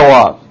they show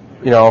up,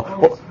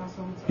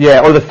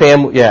 or the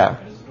family,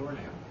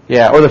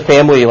 or the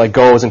family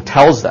goes and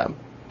tells them.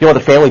 You don't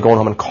want the family going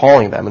home and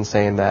calling them and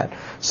saying that.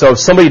 So if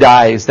somebody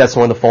dies, that's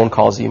one of the phone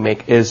calls you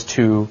make is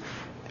to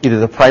either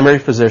the primary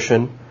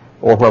physician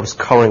or whoever's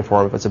covering for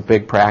them if it's a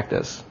big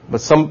practice. But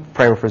some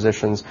primary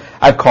physicians,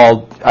 I've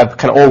kind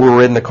of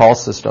overridden the call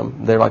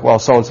system. They're like, well,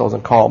 so-and-so's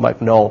on call. I'm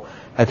like, no,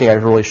 I think I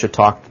really should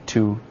talk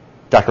to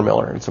Dr.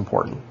 Miller. It's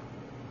important.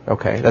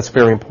 Okay, that's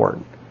very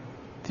important.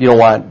 You don't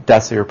want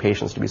deaths of your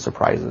patients to be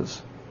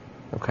surprises.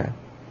 Okay.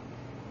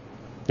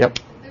 Yep.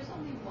 If there's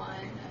only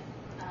one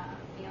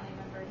family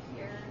member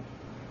here,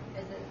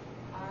 is it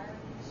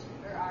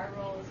our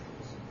role is to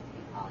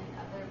be calling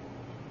other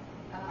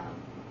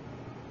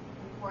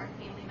important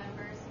family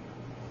members?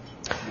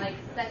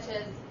 Such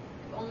as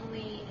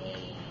only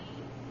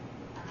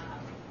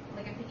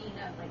I'm thinking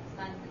of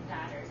sons and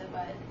daughters of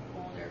an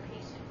older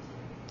patient.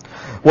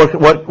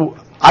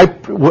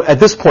 At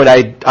this point,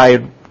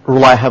 I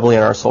rely heavily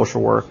on our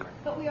social work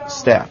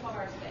staff.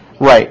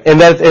 Right. And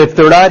that if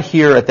they're not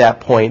here at that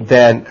point,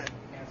 then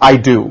I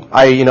do.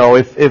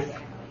 If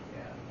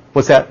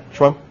what's that,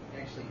 Shwam?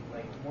 Actually,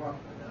 more often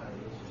than not, it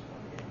is just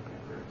one family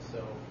member.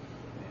 So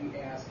we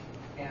ask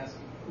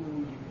who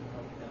you can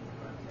help them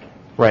contact.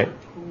 Right.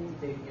 Who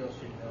they feel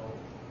should know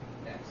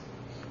next.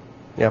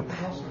 Yep.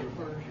 Also the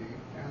clergy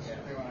ask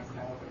if they want to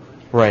call the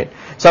clergy. Right.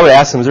 So I would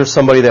ask them, is there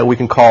somebody that we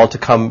can call to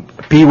come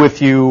be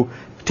with you,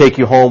 take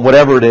you home,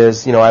 whatever it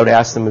is, I would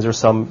ask them, is there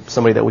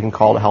somebody that we can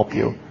call to help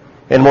you?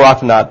 And more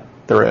often than not,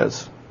 there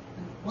is.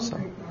 One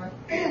thing that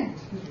I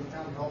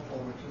found helpful,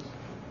 which is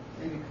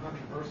maybe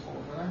controversial,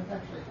 but I've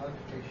actually had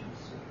patients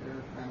if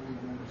their family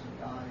members have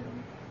died,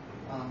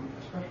 and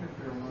especially if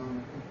they're alone,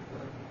 I think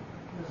the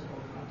physical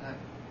contact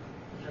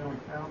is generally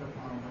frowned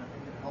upon, but I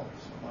think it helps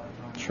a lot of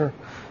times. Sure.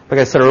 Like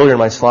I said earlier in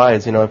my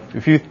slides,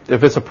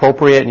 if it's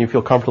appropriate and you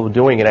feel comfortable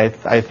doing it,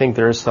 I think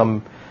there is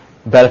some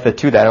benefit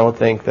to that. I don't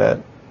think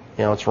that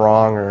it's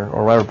wrong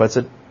or whatever, but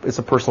it's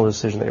a personal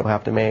decision that you'll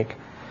have to make.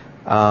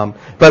 But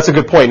that's a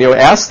good point.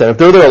 Ask them if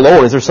they're there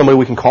alone. Is there somebody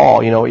we can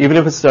call? Even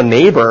if it's a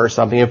neighbor or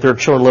something. If their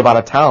children live out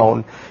of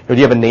town, do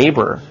you have a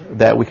neighbor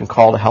that we can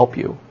call to help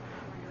you?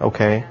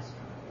 Okay.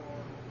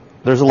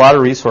 There's a lot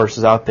of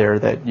resources out there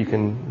that you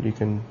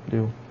can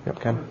do. Yep,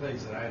 Ken. One of the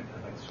things that I'd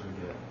like to sort of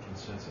get a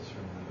consensus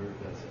from the group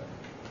is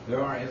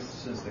there are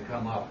instances that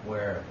come up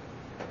where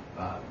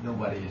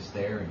nobody is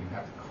there and you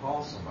have to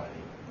call somebody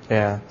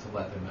Yeah. to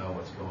let them know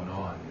what's going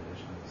on.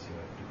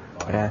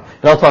 Yeah.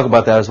 And I'll talk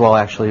about that as well,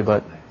 actually,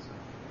 but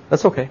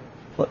that's okay.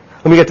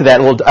 Let me get to that,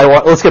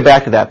 and let's get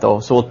back to that, though,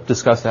 so we'll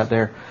discuss that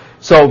there.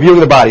 So, viewing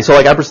the body. So,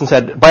 like Epperson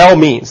said, by all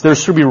means, there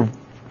should be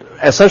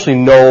essentially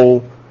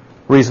no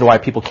reason why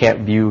people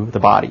can't view the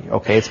body,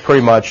 okay? It's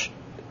pretty much,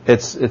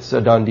 it's a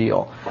done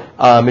deal.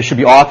 It should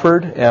be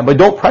offered, but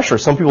don't pressure.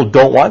 Some people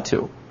don't want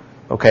to,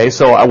 okay?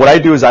 So, what I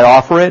do is I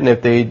offer it, and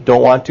if they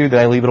don't want to, then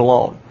I leave it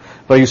alone.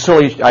 But you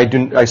certainly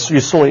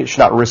should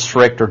not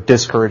restrict or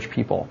discourage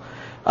people.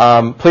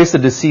 Place the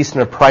deceased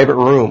in a private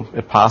room,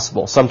 if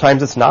possible.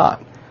 Sometimes it's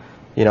not.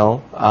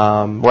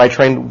 Where I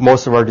trained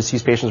most of our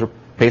deceased patients were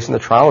placed in the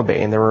trauma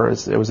bay, and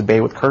it was a bay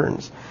with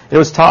curtains. It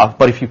was tough,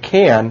 but if you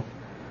can,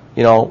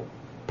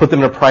 put them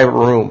in a private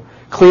room.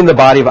 Clean the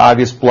body of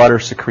obvious blood or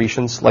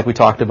secretions, like we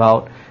talked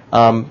about.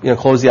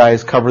 Close the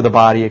eyes, cover the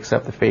body,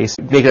 except the face.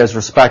 Make it as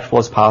respectful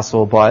as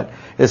possible, but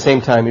at the same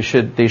time,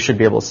 they should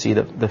be able to see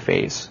the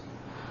face.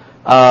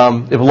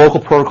 If a local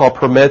protocol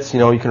permits,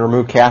 you can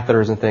remove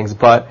catheters and things,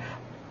 but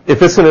if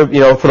it's going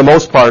to, for the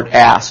most part,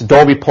 ask.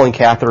 Don't be pulling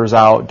catheters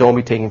out. Don't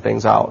be taking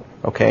things out,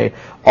 okay?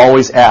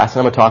 Always ask,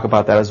 and I'm going to talk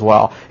about that as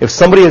well. If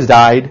somebody has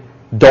died,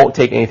 don't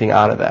take anything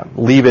out of them.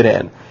 Leave it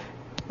in.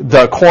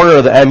 The coroner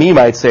or the ME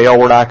might say,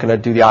 we're not going to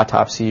do the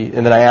autopsy,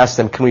 and then I ask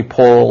them, can we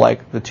pull,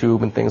 the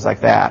tube and things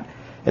like that?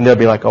 And they'll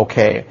be like,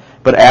 okay.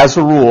 But as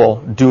a rule,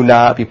 do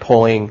not be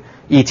pulling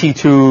ET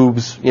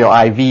tubes,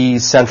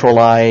 IVs, central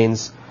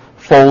lines,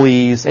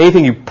 Foleys,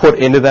 anything you put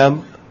into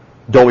them,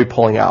 don't be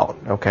pulling out,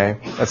 okay?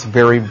 That's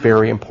very,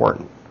 very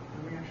important.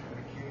 We actually had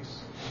a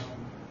case,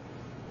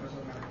 there was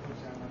a medical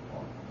examiner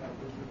that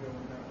was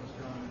revealed that was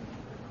done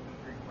in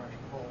a pre-crash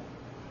pull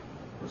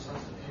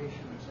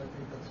resuscitation, so I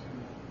think that's going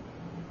to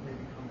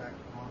maybe come back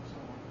to haunt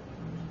someone.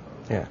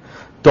 Yeah.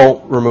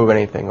 Don't remove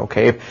anything,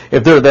 okay?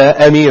 If they're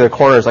the ME or the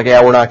coroner is like,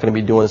 we're not going to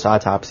be doing this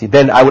autopsy,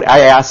 then I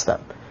ask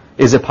them,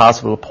 is it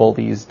possible to pull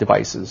these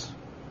devices?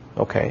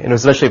 Okay, and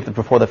especially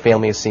before the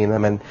family has seen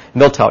them, and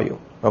they'll tell you,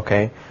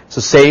 okay? So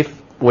safe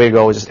way to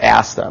go is just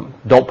ask them.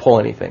 Don't pull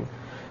anything.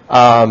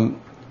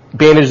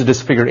 Bandage the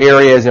disfigured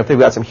areas, if they've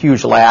got some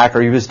huge lac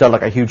or you've just done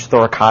a huge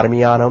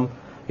thoracotomy on them,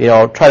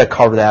 try to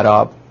cover that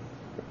up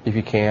if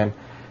you can.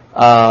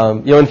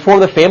 Inform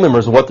the family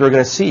members of what they're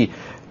going to see.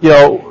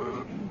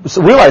 So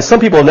realize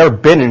some people have never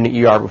been in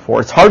an ER before.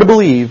 It's hard to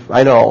believe,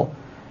 I know,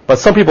 but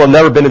some people have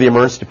never been to the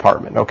emergency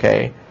department,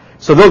 okay?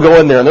 So they'll go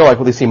in there and they're like,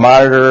 they see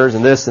monitors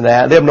and this and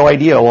that. They have no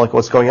idea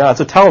what's going on.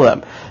 So tell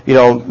them,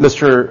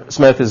 Mr.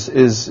 Smith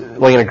is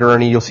laying in a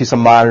gurney. You'll see some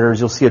monitors.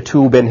 You'll see a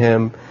tube in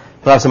him.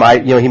 He'll have some,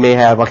 he may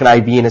have an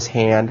IV in his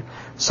hand.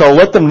 So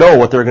let them know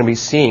what they're going to be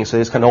seeing, so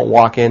they just kind of don't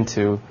walk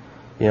into,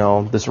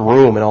 this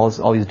room and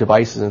all these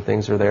devices and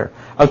things are there.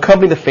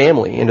 Accompany the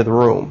family into the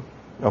room.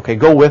 Okay,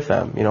 go with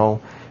them,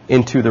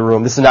 into the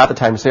room. This is not the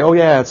time to say,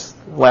 it's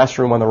the last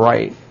room on the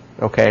right.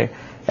 Okay,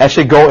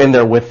 actually go in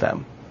there with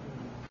them.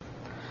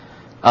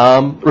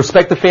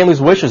 Respect the family's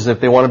wishes if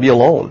they want to be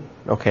alone.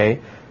 Okay,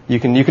 you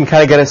can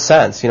kind of get a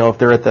sense. If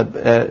they're at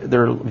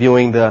they're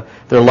viewing their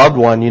loved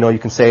one. You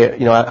can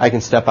say, I can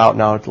step out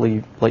now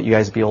to let you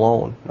guys be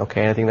alone.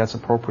 Okay, I think that's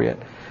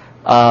appropriate.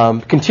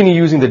 Continue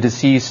using the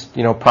deceased,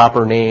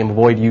 proper name.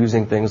 Avoid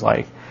using things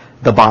like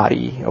the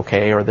body,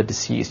 okay, or the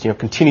deceased.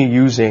 Continue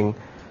using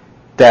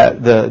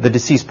that the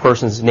deceased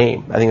person's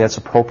name. I think that's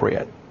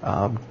appropriate.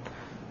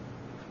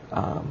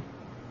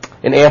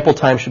 And ample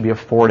time should be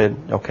afforded,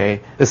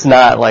 okay? This is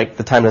not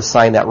the time to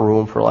assign that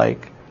room for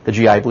the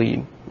GI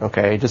bleed,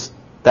 okay? Just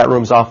that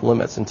room's off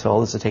limits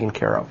until this is taken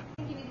care of.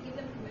 I think you need to give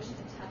them permission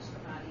to touch the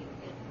body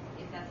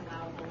if that's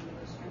allowable in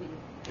the swimming.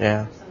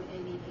 Yeah. Or some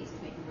any cases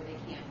maybe where they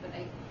can't. But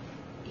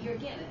here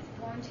again, it's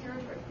foreign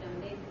territory for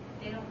them.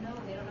 They don't know.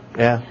 They don't know if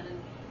they can.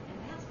 And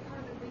that's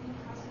part of the grieving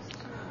process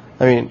too.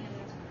 I mean,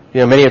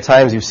 many a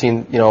times you've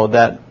seen,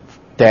 that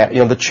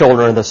the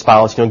children, the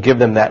spouse, give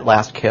them that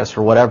last kiss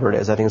or whatever it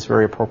is. I think it's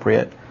very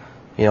appropriate,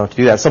 to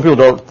do that. Some people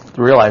don't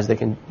realize they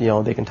can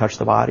touch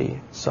the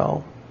body.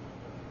 So,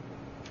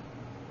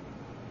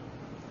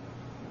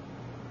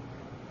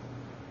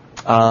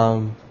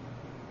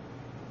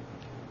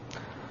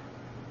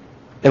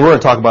 and we're going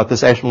to talk about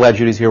this. Actually, I'm glad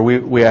Judy's here.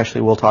 We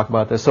actually will talk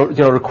about this. So,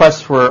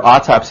 requests for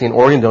autopsy and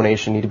organ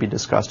donation need to be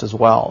discussed as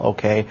well,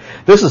 okay?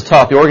 This is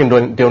tough. The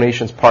organ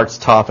donations part's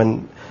tough,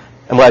 and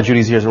I'm glad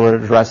Judy's here, so we're going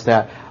to address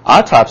that.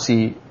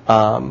 Autopsy,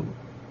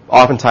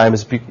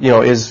 oftentimes,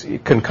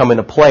 can come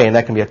into play, and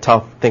that can be a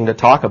tough thing to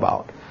talk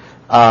about.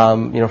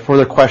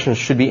 Further questions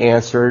should be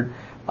answered.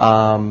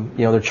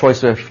 Their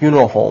choice of a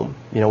funeral home,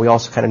 we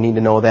also kind of need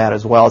to know that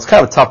as well. It's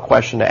kind of a tough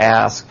question to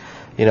ask,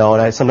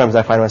 and sometimes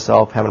I find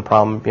myself having a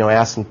problem,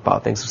 asking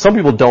about things. Some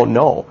people don't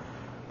know.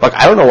 Like,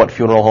 I don't know what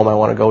funeral home I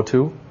want to go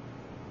to.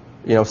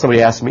 If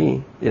somebody asks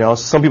me,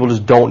 some people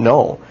just don't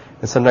know,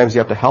 and sometimes you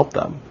have to help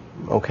them,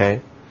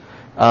 okay?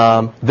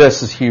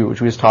 This is huge.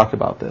 We just talked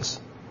about this,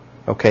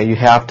 okay? You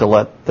have to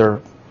let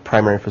their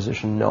primary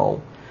physician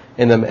know.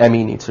 And the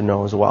ME needs to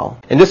know as well.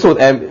 And just with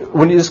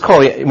when you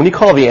call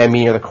the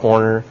ME or the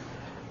coroner,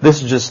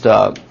 this is just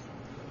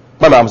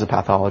my mom's a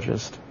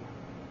pathologist,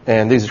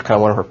 and these are kind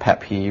of one of her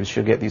pet peeves.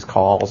 She'll get these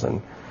calls,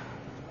 and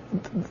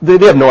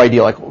they have no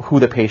idea like who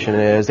the patient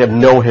is. They have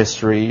no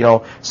history,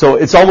 So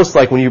it's almost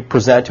like when you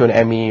present to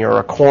an ME or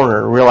a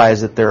coroner,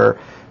 realize that they're,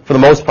 for the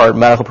most part,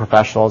 medical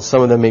professionals.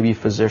 Some of them may be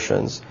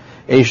physicians,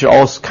 and you should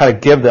also kind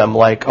of give them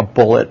like a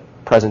bullet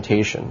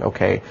presentation,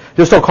 okay?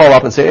 Just don't call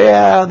up and say,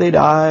 yeah, they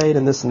died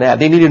and this and that.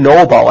 They need to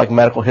know about like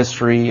medical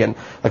history and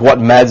like what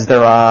meds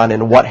they're on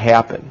and what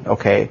happened,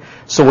 okay?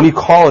 So when you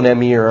call an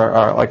ME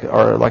or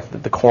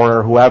the coroner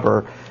or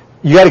whoever,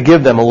 you got to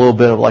give them a little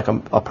bit of like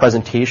a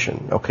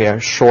presentation, okay? A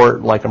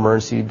short like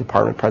emergency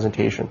department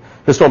presentation.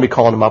 Just don't be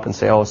calling them up and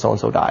say, oh, so and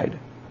so died,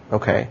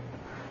 okay?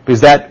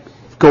 Because that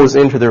goes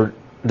into their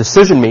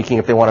decision making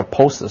if they want to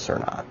post this or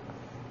not,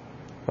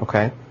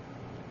 okay?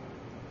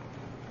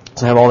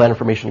 So have all that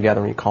information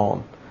together when you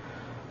call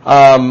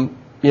them.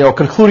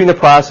 Concluding the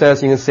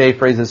process, you can say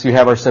phrases, you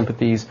have our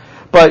sympathies.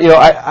 But,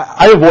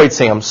 I avoid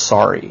saying I'm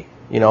sorry.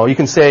 You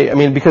can say,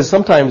 because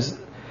sometimes,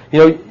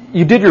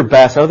 you did your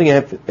best. I don't think you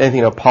have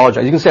anything to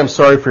apologize. You can say I'm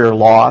sorry for your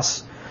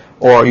loss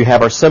or you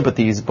have our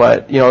sympathies,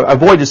 but,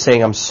 avoid just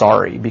saying I'm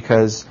sorry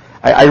because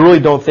I really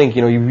don't think,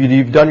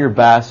 you've done your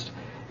best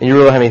and you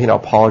really don't have anything to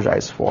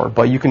apologize for.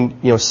 But you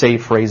can, say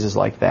phrases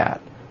like that.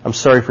 I'm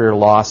sorry for your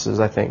losses,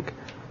 I think,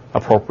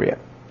 appropriate.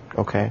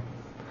 Okay.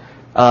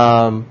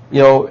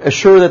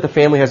 Assure that the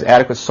family has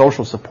adequate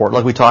social support,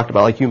 like we talked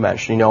about, like you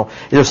mentioned.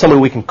 Is there somebody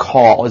we can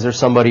call? Is there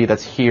somebody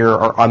that's here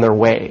or on their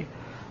way?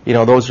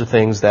 Those are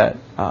things that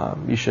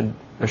you should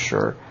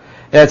assure.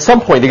 And at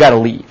some point, they got to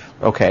leave.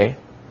 Okay,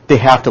 they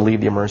have to leave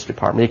the emergency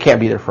department. They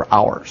can't be there for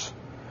hours.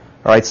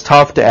 All right, it's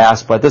tough to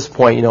ask, but at this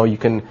point, you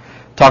can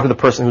talk to the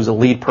person who's a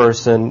lead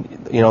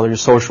person. Your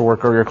social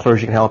worker, your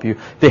clergy can help you.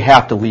 They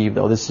have to leave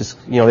though. This is,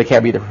 they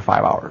can't be there for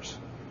 5 hours.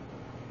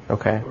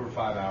 Okay. For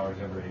 5 hours,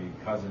 every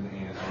cousin,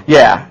 aunt.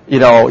 Yeah,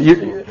 like,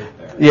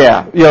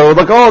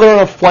 oh, they're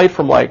on a flight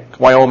from like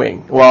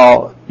Wyoming.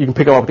 Well, you can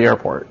pick them up at the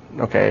airport.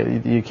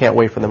 Okay, you can't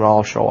wait for them to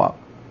all show up.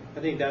 I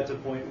think that's a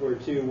point where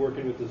too,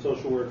 working with the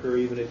social worker,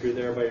 even if you're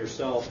there by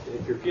yourself,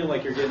 if you're feeling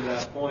like you're getting to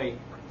that point,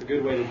 a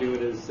good way to do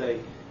it is say,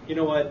 you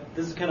know what,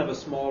 this is kind of a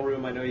small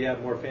room. I know you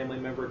have more family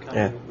member coming.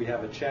 Yeah. We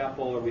have a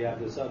chapel, or we have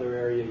this other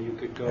area you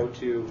could go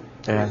to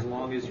for as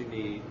long as you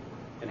need.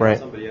 And right.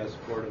 Somebody has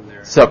support in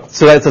there. So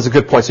that's a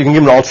good point. So you can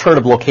give them an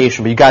alternative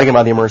location, but you got to get them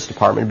out of the emergency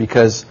department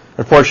because,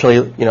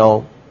 unfortunately,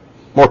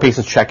 more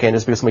patients check in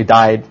just because somebody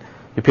died.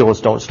 The people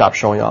just don't stop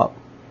showing up.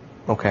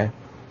 Okay.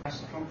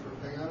 That's the comfort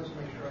thing. I always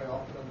make sure I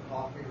offer them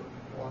coffee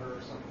or water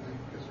or something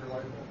because they're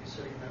like they'll be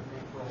sitting in that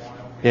room for a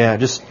while. Yeah,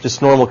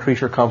 just normal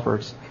creature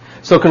comforts.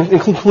 So in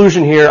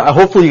conclusion here,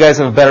 hopefully you guys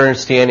have a better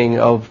understanding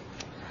of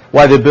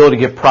why the ability to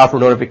get proper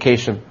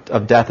notification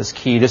of death is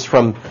key, just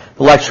from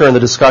the lecture and the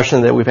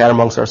discussion that we've had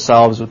amongst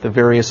ourselves with the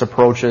various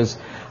approaches.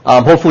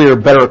 Hopefully you're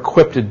better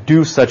equipped to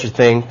do such a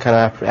thing kind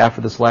of after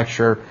this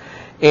lecture.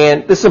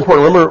 And this is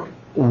important. Remember,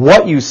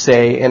 what you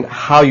say and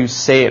how you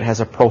say it has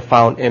a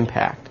profound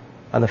impact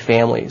on the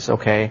families,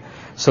 okay?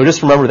 So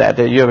just remember that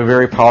you have a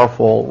very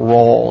powerful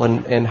role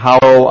in how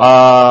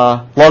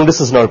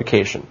long-distance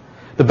notification.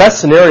 The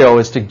best scenario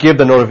is to give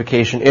the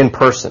notification in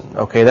person,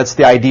 okay? That's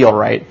the ideal,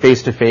 right?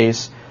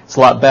 Face-to-face. It's a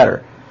lot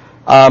better.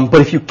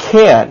 But if you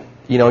can't,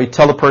 you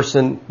tell the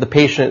person, the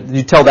patient,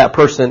 you tell that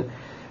person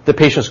the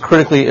patient's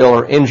critically ill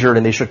or injured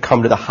and they should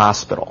come to the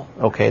hospital.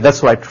 Okay,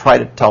 that's what I try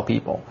to tell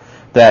people.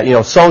 That,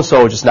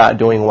 so-and-so is just not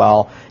doing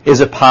well.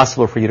 Is it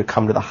possible for you to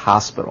come to the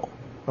hospital?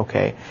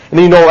 Okay. And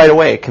then you know right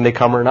away, can they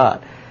come or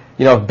not?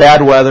 If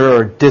bad weather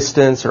or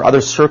distance or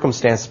other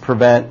circumstances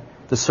prevent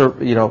the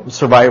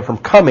survivor from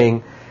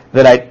coming,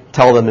 then I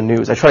tell them the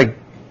news. I try to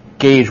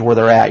gauge where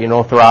they're at.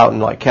 If they're out in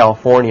like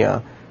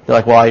California, they're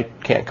like, well, I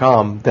can't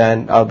come.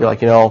 Then I'll be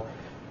like,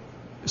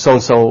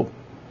 so-and-so,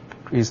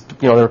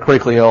 they're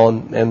critically ill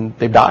and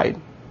they've died.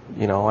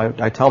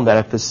 I tell them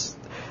that if this,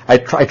 I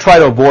try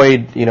to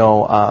avoid,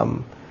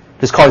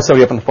 just calling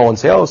somebody up on the phone and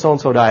say, oh,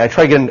 so-and-so died. I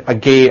try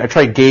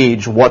to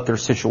gauge what their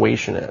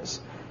situation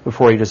is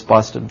before you just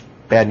busted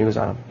bad news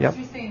on them. Yep.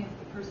 You're saying if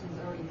the person's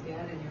already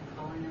dead and you're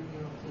calling them,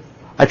 you'll just...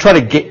 I try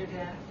to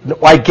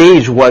I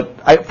gauge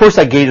first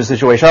I gauge the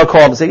situation. I'll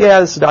call them and say, yeah,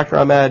 this is Dr.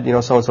 Ahmed,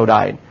 so-and-so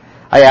died.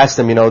 I ask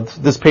them,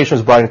 this patient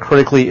was brought in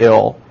critically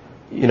ill,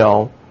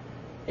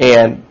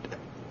 and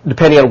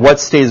depending on what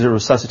stage of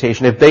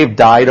resuscitation, if they've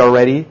died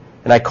already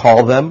and I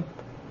call them,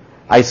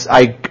 I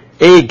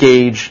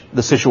gauge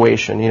the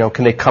situation,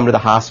 can they come to the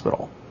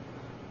hospital?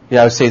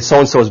 I would say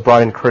so-and-so is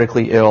brought in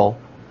critically ill.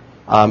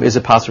 Is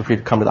it possible for you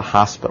to come to the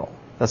hospital?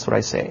 That's what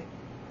I say.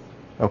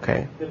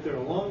 Okay. If they're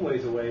a long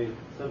ways away,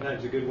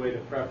 sometimes a good way to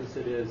preface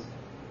it is,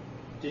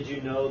 did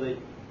you know that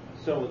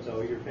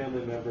so-and-so, your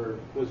family member,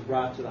 was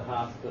brought to the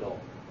hospital?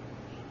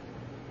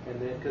 And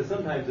then, because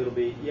sometimes it'll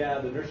be,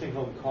 the nursing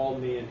home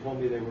called me and told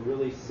me they were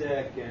really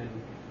sick and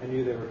I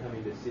knew they were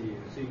coming to see you.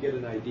 So you get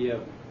an idea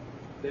of,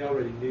 they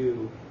already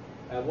knew,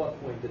 at what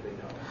point did they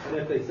know? And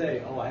if they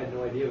say, I had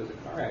no idea it was a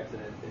car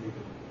accident, then you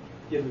can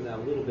give them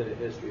that little bit of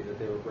history that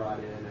they were brought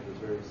in and it was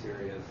very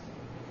serious.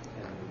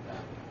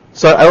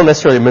 So I don't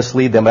necessarily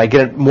mislead them, but I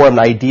get more of an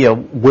idea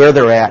where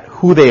they're at,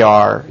 who they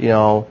are,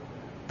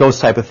 those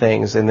type of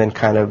things, and then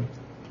kind of,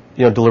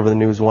 deliver the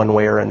news one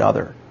way or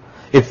another.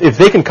 If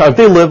they can come, if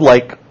they live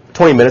like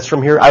 20 minutes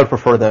from here, I would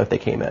prefer them if they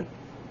came in,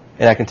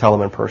 and I can tell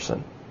them in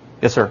person.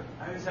 Yes, sir.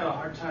 I just have a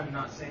hard time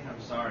not saying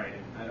I'm sorry.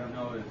 I don't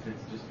know if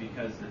it's just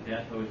because the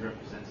death always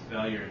represents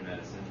failure in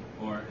medicine,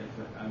 or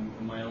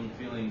if my own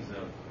feelings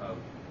of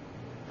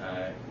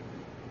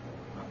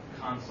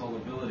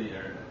consolability,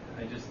 or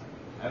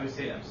I would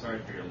say I'm sorry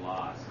for your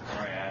loss.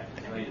 Sorry, I have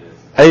to tell you this.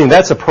 I think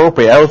that's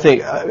appropriate. I don't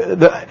think.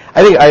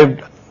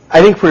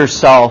 I think for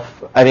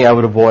yourself, I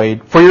would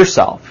avoid for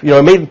yourself.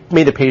 It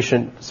made the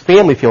patient's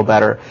family feel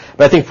better,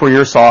 but I think for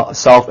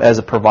yourself as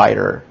a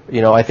provider, I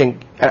don't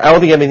think you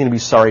have anything to be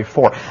sorry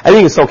for. I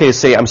think it's okay to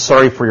say I'm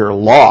sorry for your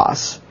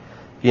loss,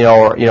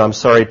 or I'm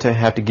sorry to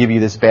have to give you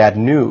this bad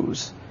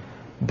news,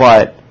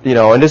 but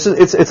and this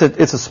is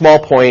it's a small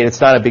point.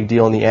 It's not a big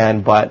deal in the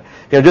end, but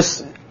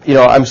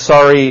I'm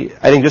sorry.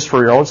 I think just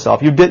for your own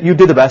self, you did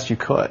the best you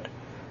could,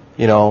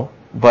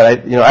 But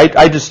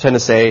I just tend to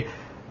say,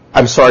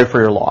 I'm sorry for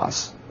your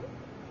loss,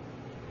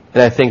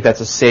 and I think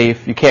that's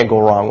you can't go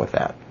wrong with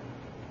that.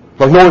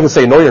 Like no one can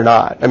say no, you're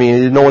not.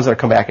 No one's going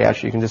to come back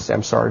at you. You can just say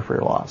I'm sorry for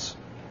your loss.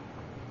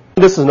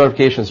 This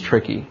notification is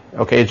tricky.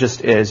 Okay, it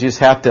just is. You just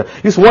have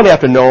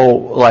to know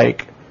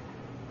like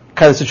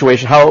kind of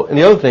situation. And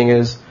the other thing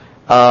is,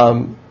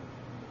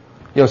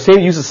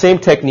 use the same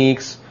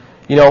techniques.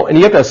 And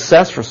you have to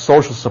assess for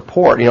social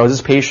support. Is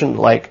this patient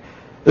does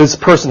this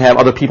person have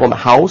other people in the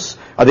house?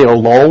 Are they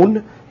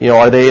alone?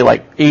 Are they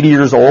like 80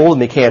 years old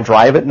and they can't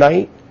drive at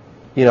night?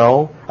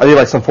 Are they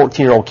like some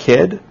 14-year-old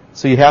kid?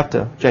 So you have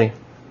to, Jenny.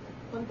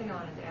 One thing I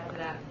wanted to add to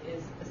that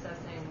is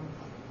assessing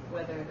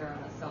whether they're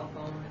on a cell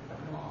phone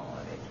at the mall,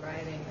 are they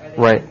driving, are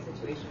they in a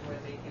situation where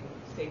they can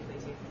safely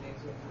take the news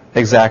with them?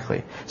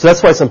 Exactly. So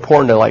that's why it's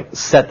important to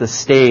set the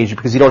stage,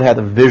 because you don't have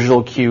the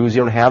visual cues,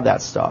 you don't have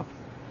that stuff.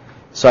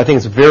 So I think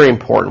it's very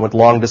important with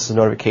long-distance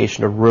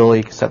notification to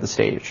really set the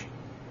stage.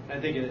 I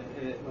think,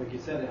 like you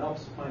said, it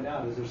helps to find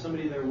out, is there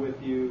somebody there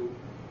with you,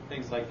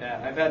 things like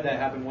that. I've had that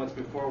happen once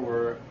before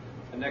where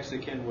a next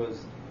of kin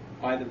was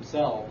by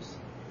themselves,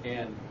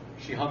 and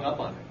she hung up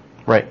on me.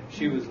 Right.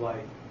 She was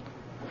like,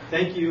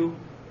 thank you.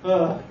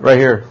 Right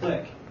here.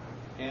 Click.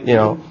 And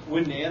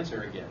wouldn't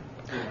answer again.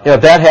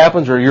 If that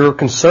happens or you're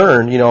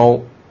concerned,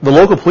 the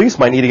local police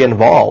might need to get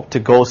involved to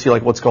go see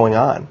what's going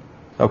on.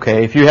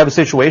 Okay, if you have a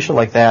situation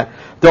like that,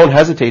 don't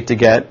hesitate to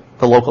get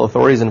the local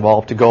authorities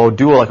involved to go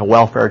do a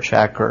welfare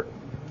check or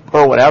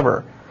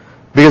whatever.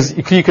 Because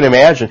you can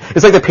imagine,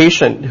 it's like the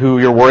patient who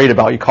you're worried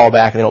about, you call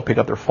back and they don't pick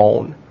up their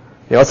phone.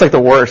 It's like the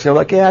worst.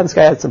 This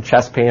guy had some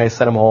chest pain, I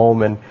sent him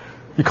home, and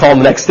you call him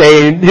the next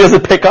day and he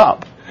doesn't pick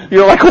up.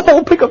 You're like,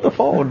 pick up the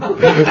phone.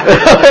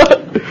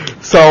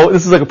 So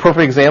this is a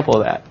perfect example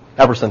of that.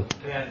 Epperson.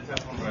 Yeah, it's that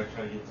one where I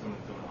try to get someone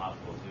to go to the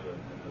hospital too, and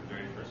the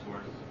very first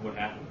words is, what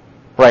happened?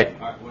 Right.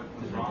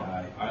 What's wrong?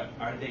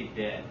 Are they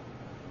dead?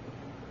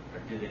 Or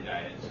did they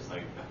die? It's just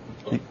like...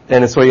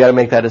 And it's where you got to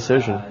make that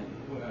decision.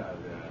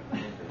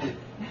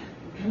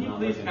 Can you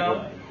please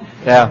come?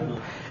 Yeah.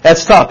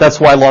 That's tough. That's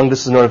why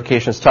long-distance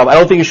notification is tough. I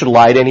don't think you should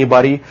lie to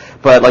anybody,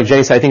 but like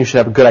Jenny said, I think you should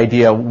have a good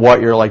idea of what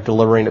you're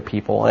delivering to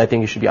people, and I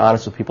think you should be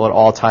honest with people at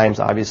all times,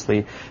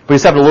 obviously. But you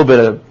just have a little bit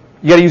of,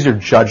 you got to use your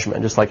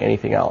judgment, just like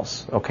anything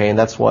else. Okay, and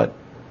that's what,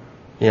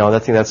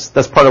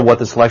 that's part of what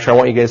this lecture. I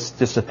want you guys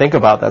just to think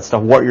about that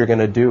stuff, what you're going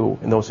to do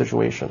in those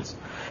situations.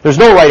 There's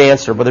no right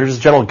answer, but there's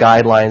just general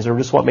guidelines or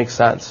just what makes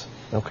sense.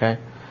 Okay.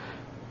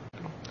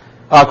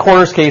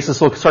 Coroner's cases.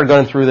 So we'll start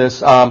going through this.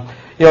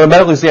 The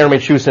medical examiner may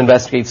choose to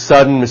investigate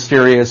sudden,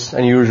 mysterious,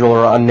 unusual,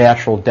 or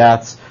unnatural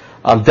deaths.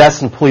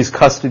 Deaths in police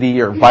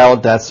custody or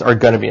violent deaths are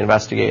going to be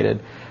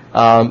investigated.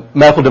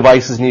 Medical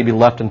devices need to be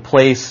left in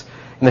place,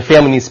 and the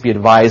family needs to be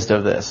advised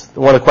of this.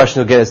 One of the questions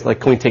you'll get is,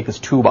 can we take this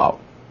tube out?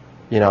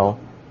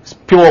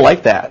 People don't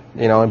like that,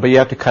 but you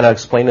have to kind of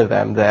explain to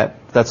them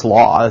that that's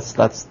law.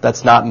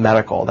 That's not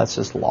medical. That's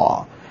just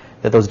law,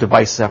 that those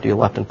devices have to be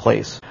left in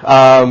place.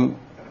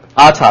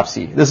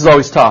 Autopsy. This is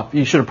always tough.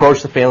 You should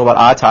approach the family about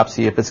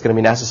autopsy if it's going to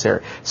be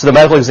necessary. So the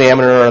medical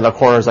examiner or the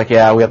coroner is like,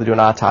 yeah, we have to do an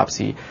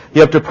autopsy.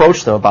 You have to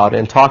approach them about it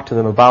and talk to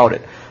them about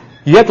it.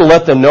 You have to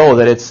let them know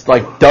that it's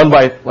like done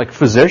by like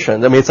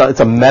physicians. I mean, it's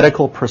a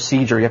medical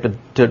procedure. You have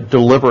to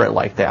deliver it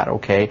like that,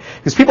 okay?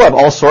 Because people have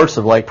all sorts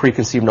of like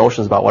preconceived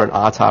notions about what an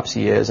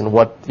autopsy is and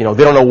what, they don't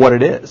know what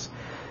it is.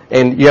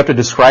 And you have to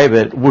describe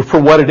it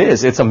for what it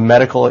is. It's a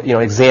medical,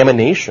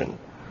 examination,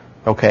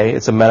 okay?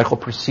 It's a medical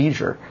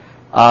procedure.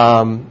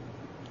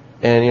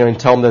 And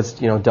tell them that's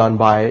done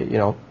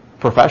by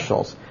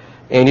professionals,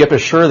 and you have to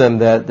assure them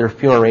that their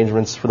funeral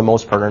arrangements for the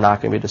most part are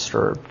not going to be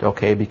disturbed,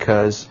 okay?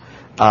 Because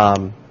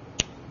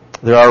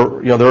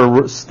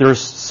there's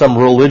some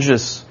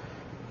religious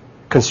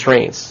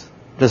constraints.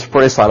 Just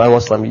for Islam, I'm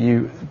Muslim.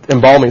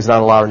 Embalming is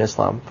not allowed in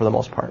Islam for the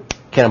most part.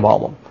 Can't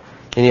embalm them,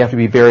 and you have to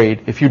be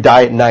buried. If you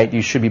die at night,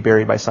 you should be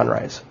buried by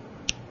sunrise,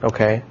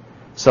 okay?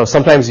 So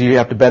sometimes you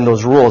have to bend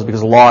those rules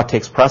because law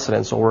takes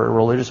precedence over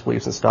religious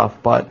beliefs and stuff,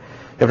 but you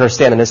have to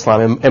understand in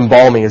Islam,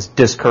 embalming is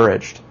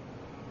discouraged.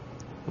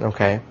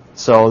 Okay?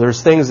 So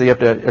there's things that you have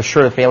to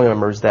assure the family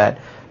members that,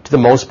 to the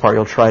most part,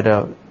 you'll try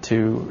to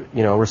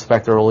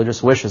respect their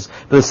religious wishes.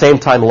 But at the same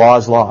time, law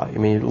is law. I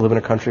mean, you live in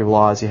a country of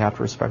laws, you have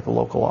to respect the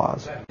local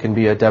laws. It can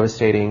be a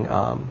devastating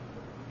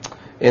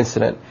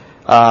incident.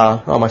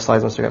 My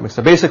slides must have got mixed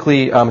up.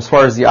 Basically, as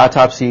far as the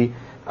autopsy,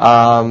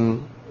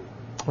 I'm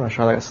not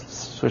sure I got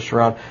switched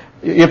around.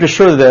 You have to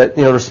assure that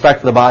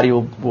respect for the body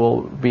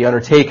will be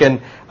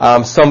undertaken.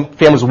 Some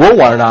families will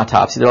want an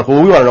autopsy. They're like,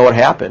 well, we want to know what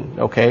happened,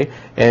 okay?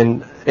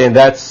 And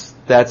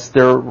that's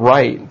their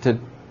right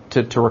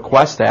to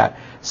request that.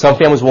 Some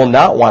families will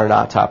not want an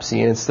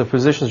autopsy, and it's the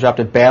physician's job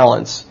to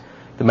balance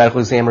the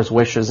medical examiner's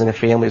wishes and the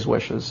family's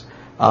wishes.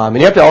 And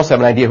you have to also have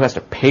an idea who has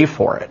to pay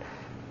for it.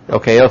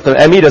 Okay, if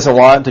the ME doesn't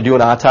want to do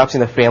an autopsy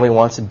and the family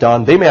wants it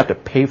done, they may have to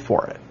pay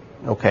for it.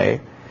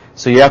 Okay,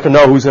 so you have to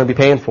know who's going to be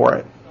paying for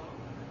it.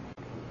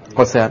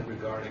 What's that?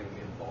 Regarding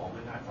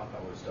embalming, I thought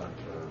that was done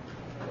for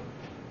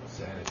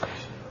sanitation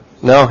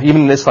purposes. No,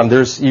 even in Islam,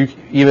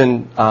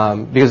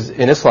 because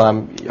in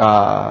Islam,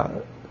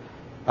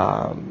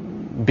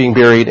 being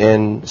buried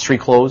in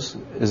street clothes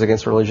is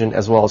against religion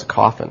as well as a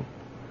coffin.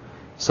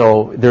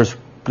 So there's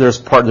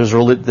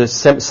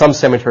some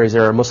cemeteries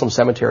there, Muslim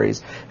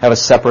cemeteries, have a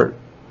separate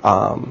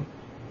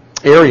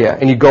area,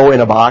 and you go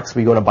in a box, but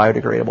you go in a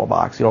biodegradable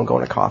box. You don't go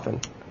in a coffin.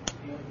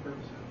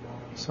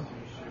 So.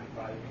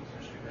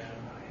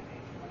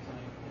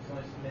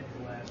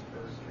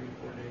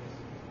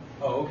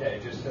 Oh, okay.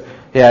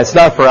 Yeah, it's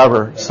not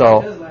forever. So.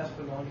 It does last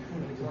for longer.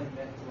 It's only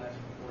meant to last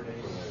for 4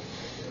 days.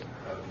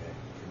 Okay.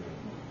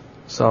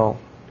 So,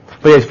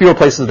 but yeah, fewer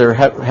places that are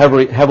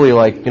heavily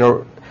like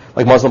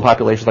Muslim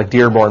populations, like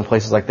Dearborn,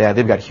 places like that.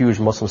 They've got huge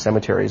Muslim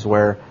cemeteries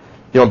where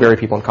they don't bury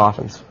people in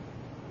coffins.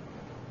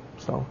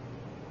 So,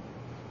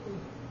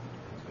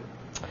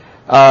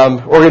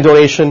 organ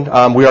donation. We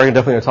are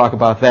definitely going to talk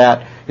about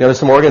that. There's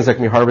some organs that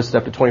can be harvested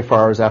up to 24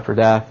 hours after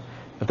death.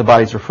 If the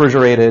body's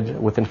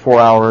refrigerated within 4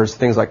 hours,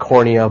 things like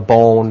cornea,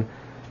 bone,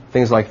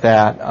 things like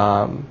that,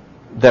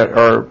 that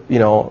are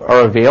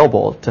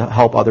available to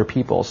help other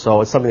people. So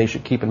it's something they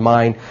should keep in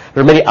mind.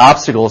 There are many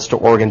obstacles to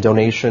organ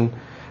donation.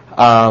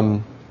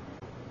 If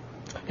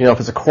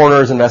it's a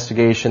coroner's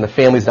investigation, the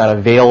family's not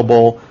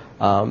available.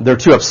 They're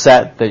too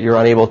upset that you're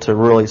unable to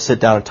really sit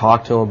down and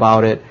talk to them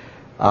about it.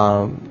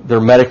 They're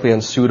medically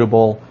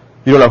unsuitable.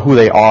 You don't know who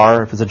they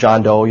are. If it's a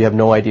John Doe, you have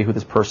no idea who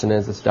this person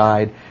is that's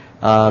died.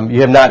 You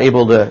have not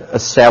able to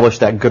establish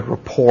that good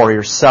rapport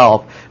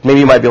yourself. Maybe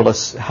you might be able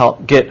to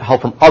get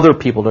help from other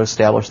people to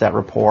establish that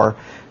rapport,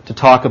 to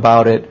talk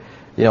about it.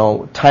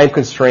 Time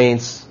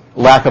constraints,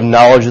 lack of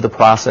knowledge of the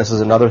process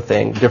is another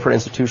thing. Different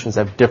institutions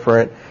have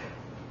different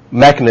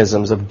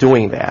mechanisms of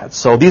doing that.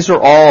 So these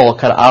are all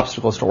kind of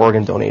obstacles to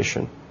organ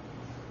donation.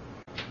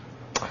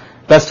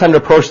 Best time to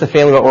approach the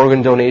family about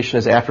organ donation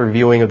is after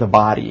viewing of the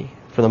body,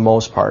 for the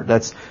most part.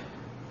 That's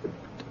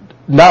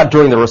not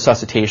during the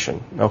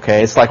resuscitation,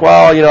 okay? It's like,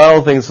 well, I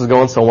don't think this is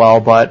going so well,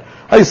 but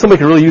I think somebody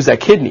could really use that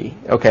kidney,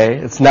 okay?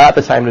 It's not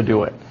the time to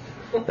do it,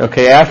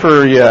 okay?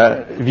 After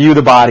you view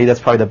the body, that's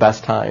probably the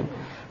best time.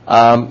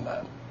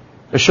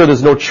 Sure,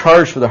 there's no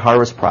charge for the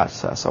harvest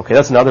process, okay?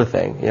 That's another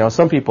thing.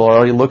 Some people are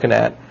already looking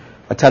at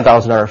a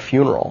 $10,000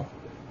 funeral,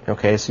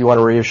 okay? So you want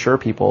to reassure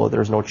people that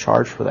there's no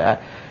charge for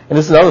that. And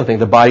this is another thing,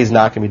 the body's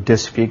not going to be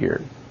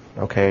disfigured,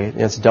 okay?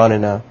 And it's done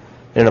in an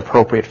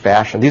appropriate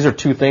fashion. These are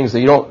two things that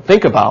you don't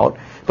think about,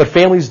 but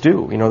families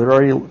do. They're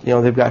already,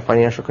 they've got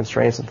financial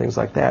constraints and things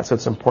like that, so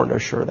it's important to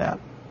assure that.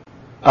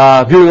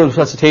 Viewing and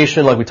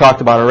resuscitation, like we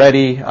talked about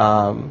already,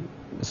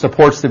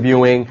 supports the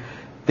viewing.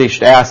 They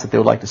should ask that they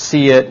would like to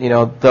see it.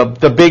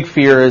 The big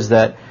fear is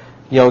that,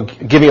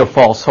 giving a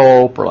false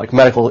hope or like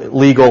medical,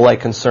 legal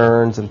like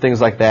concerns and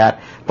things like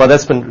that. But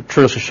that's been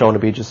traditionally shown to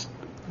be just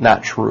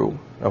not true.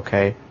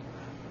 Okay.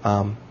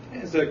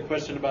 Here's a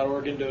question about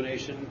organ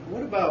donation.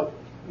 What about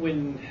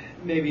when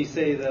maybe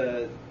say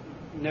the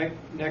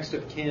next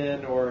of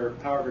kin or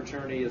power of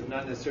attorney is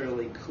not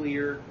necessarily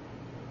clear?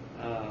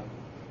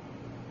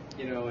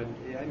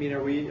 And I mean,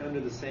 are we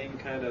under the same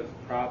kind of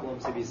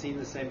problems? Have you seen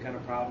the same kind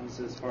of problems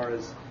as far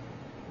as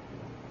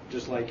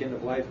just like end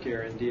of life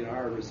care and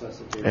DNR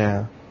resuscitation?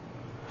 Yeah.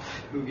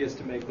 Who gets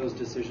to make those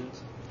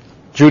decisions?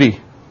 Judy,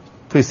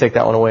 please take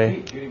that one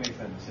away. Judy makes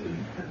that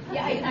decision.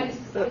 Yeah, I was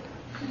just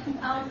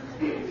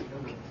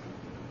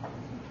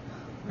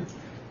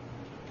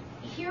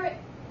here.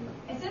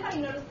 Has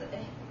anybody noticed that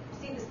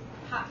see this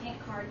hot tank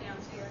card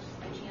downstairs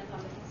by chance on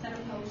the center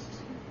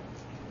post?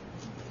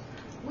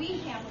 We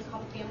have what's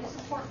called the Family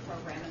Support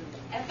Program,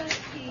 and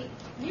FSP.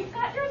 You've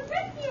got yours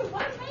with you.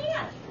 What a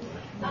man!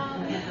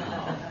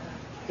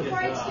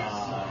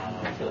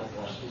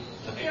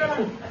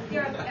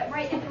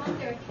 Right at the moment,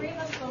 there are 3 of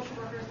us social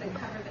workers that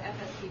cover the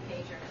FSP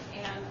pager,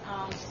 and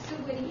Sue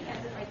Whitty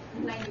has it like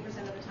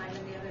 90% of the time,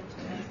 and the other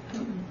 2 guys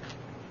come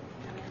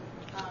in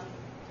to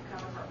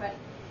cover her. But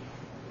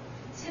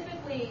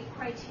typically,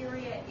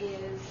 criteria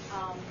is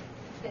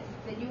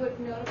that you would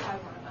notify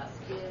one of us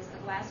is a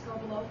glass score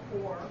below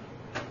 4,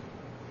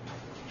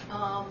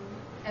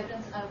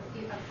 evidence of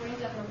brain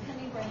death or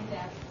impending brain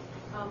death,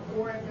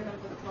 or if they're going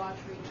to withdraw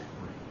treatment.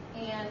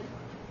 And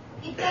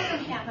it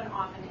doesn't happen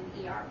often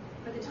in ER.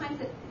 But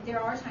there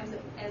are times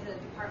that as a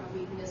department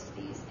we've missed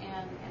these,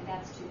 and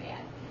that's too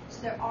bad. So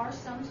there are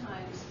some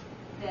times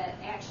that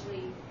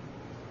actually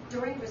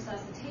during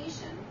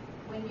resuscitation,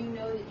 when you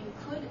know that you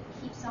could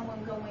keep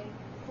someone going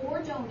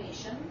for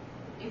donation,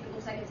 if it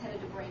looks like it's headed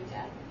to brain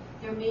death,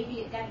 there may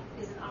be, that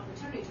is an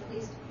opportunity to at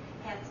least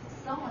have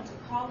someone to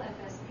call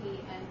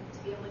FSP and to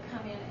be able to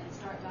come in and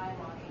start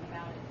dialoguing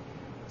about it.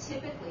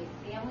 Typically,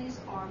 families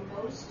are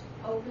most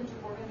open to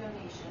organ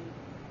donation.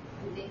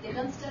 They've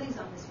done studies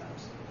on this,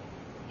 folks,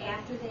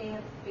 after they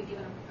have been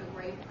given a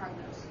grave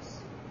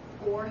prognosis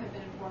or have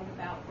been informed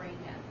about brain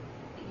death.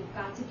 That you've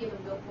got to give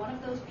them one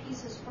of those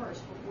pieces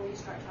first before you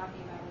start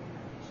talking about organ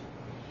donation.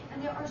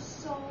 And there are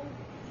so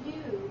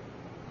few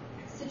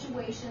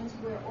situations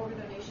where organ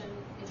donation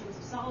in terms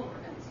of solid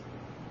organs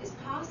is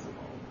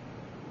possible.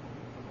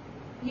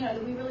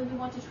 That we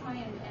want to try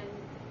and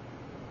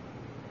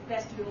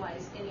best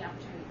utilize any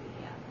opportunity we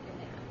have in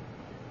that.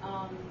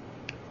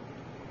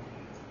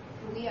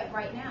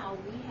 Right now,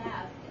 we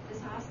have at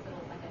this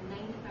hospital like a 95%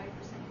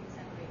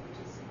 consent rate, which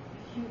is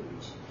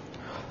huge.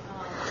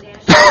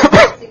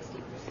 Nationally, 60%.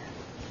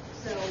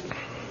 So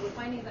we're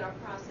finding that our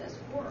process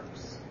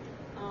works.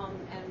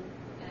 And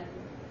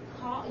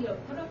call,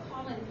 put a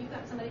call in. If you've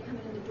got somebody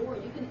coming in the door,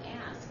 you can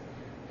ask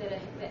that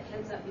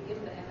heads up be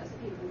given to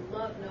FSP. We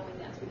love knowing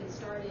that, so we can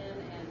start in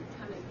and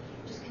come and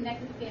just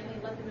connect with the family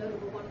and let them know that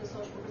we're one of the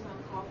social workers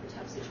on call for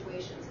tough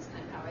situations. Is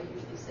kind of how I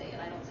usually say it.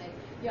 I don't say,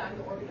 yeah, I'm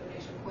the organ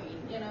donation queen.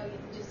 You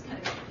just kind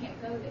of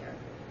can't go there.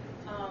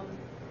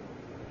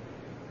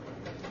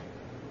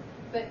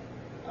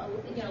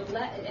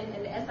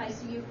 And the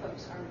SICU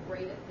folks are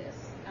great at this,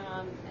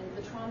 and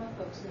the trauma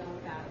folks know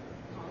about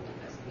calling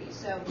FSP.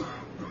 So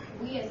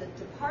we as a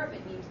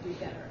department need to do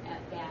better at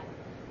that.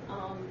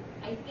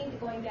 I think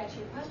going back to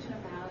your question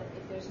about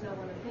if there's no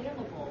one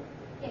available,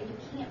 yeah, you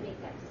can't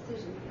make that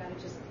decision. You've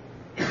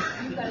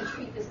got to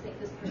treat this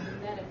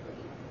person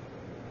medically.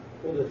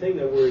 Well, the thing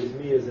that worries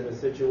me is in a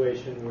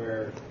situation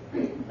where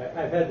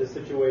I've had this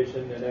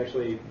situation, and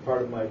actually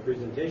part of my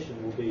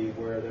presentation will be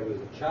where there was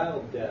a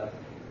child death,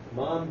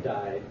 mom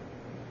died,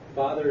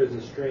 father is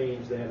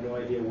estranged, they have no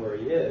idea where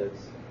he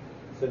is.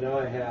 So now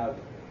I have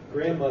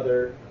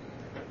grandmother,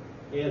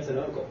 aunts and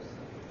uncles.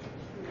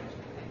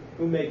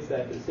 Who makes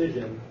that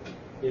decision?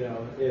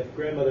 If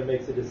grandmother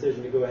makes a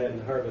decision to go ahead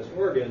and harvest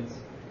organs,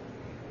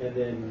 and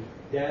then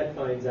dad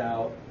finds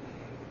out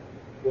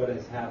what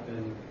has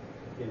happened,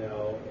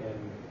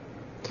 and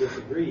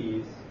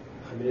disagrees,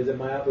 I mean, is it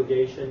my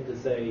obligation to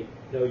say,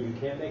 no, you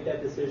can't make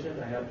that decision?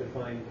 I have to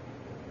find,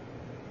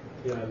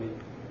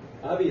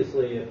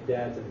 obviously if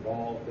dad's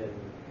involved, then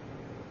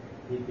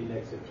he'd be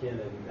next of kin,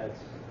 and that's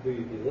who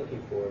you'd be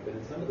looking for. But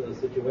in some of those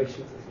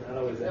situations, it's not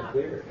always that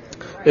clear.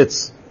 I think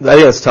it's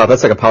tough.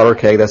 That's like a powder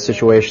keg, that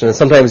situation. And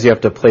sometimes you have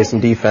to play some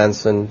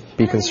defense and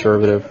be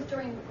conservative.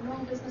 During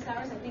normal business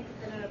hours, I think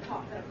that a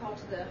call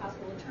to the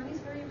hospital attorney is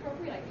very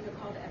appropriate. I think a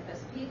call to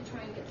FSP to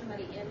try and get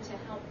somebody in to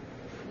help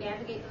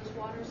navigate those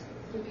waters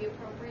would be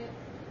appropriate.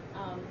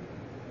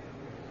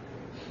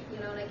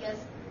 And I guess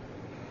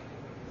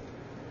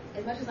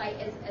as much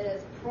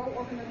as pro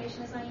organ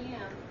donation as I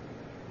am,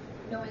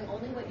 knowing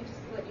only what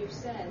you've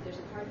said, there's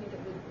a part of me that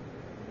would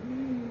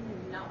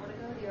not want to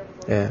go there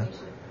with organ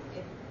donation.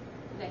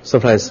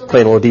 Sometimes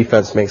playing a little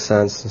defense makes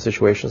sense in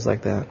situations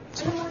like that.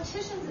 So. And the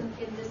morticians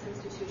in this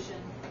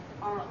institution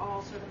are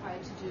all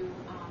certified to do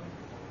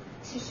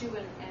tissue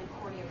and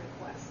cornea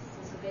requests.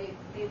 And so they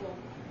will,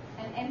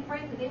 and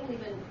frankly, they will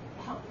even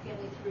help the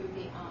family through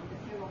the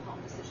funeral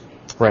home decision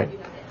making. Right.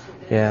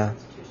 This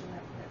institution,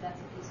 that's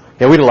a piece of it.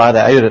 Yeah, we did a lot of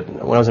that. I did it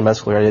when I was in med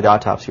school. I did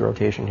autopsy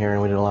rotation here,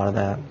 and we did a lot of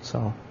that.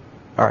 So,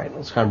 all right,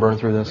 let's kind of burn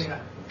through this.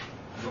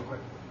 Real quick.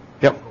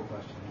 Yep. Cool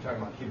question. You're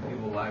talking about keeping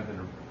people alive that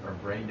are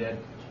brain dead,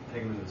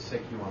 taking them to the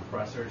SICU on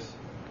pressers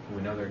who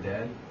we know they're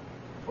dead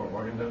for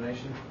organ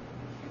donation.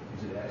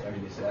 Is it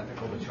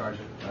ethical to charge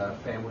a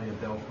family a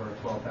bill for a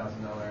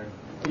 $12,000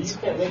 But you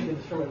can't make the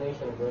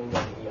determination of bringing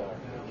them to ER.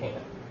 You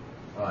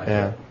can't.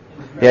 Yeah.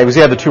 Yeah, because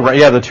you have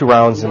the two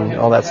rounds and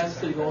all that. Tests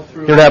that go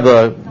through. You don't have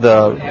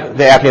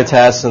the apnea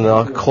tests and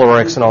the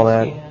calorics and all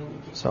that.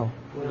 So.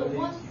 You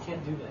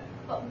can't do that.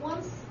 But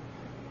once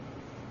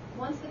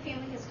the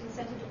family has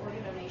consented to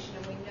organ donation,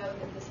 and we know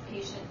that this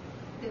patient,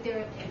 that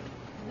there, and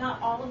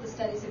not all of the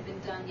studies have been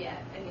done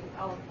yet. I mean,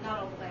 not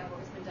all the lab work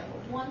has been done.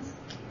 But once,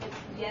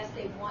 yes,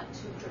 they want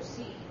to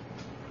proceed,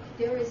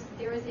 there is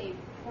a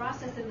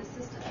process in the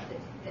system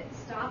that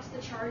stops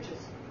the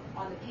charges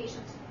on the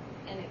patient,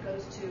 and it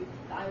goes to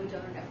the IO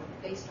donor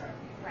network. They start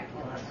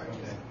racking up the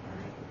charges.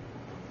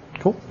 Okay.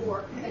 Cool.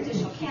 Or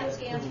additional CAT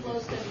scans, flow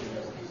studies,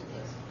 those kinds of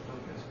things.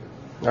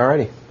 All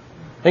righty.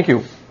 Thank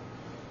you.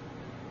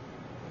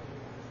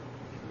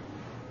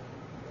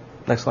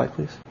 Next slide,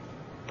 please.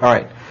 All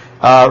right.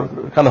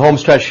 On the home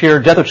stretch here,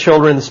 death of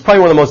children. This is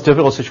probably one of the most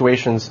difficult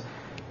situations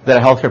that a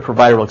healthcare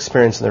provider will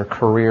experience in their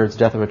career. It's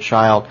death of a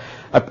child.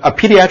 A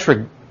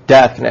pediatric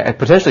death can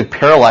potentially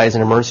paralyze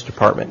an emergency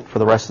department for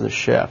the rest of the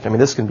shift. I mean,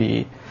 this can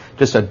be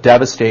just a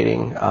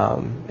devastating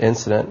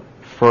incident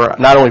for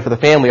not only for the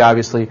family,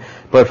 obviously,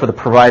 but for the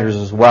providers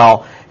as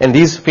well. And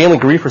these family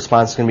grief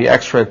responses can be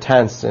extra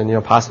intense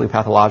and possibly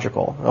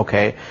pathological.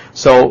 Okay,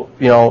 so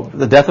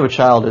the death of a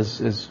child is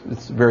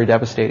it's very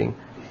devastating.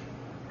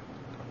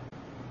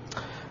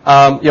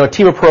 A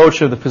team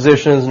approach of the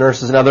physicians,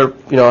 nurses, and other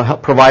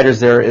providers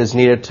there is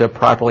needed to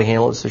properly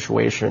handle the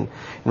situation.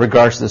 In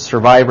regards to the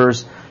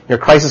survivors,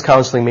 crisis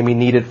counseling may be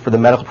needed for the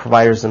medical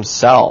providers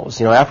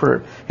themselves.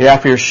 After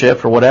your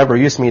shift or whatever,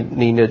 you just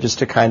need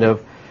to kind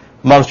of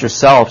amongst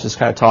yourselves just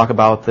kind of talk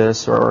about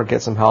this or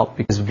get some help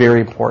because it's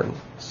very important.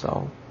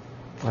 So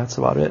that's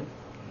about it.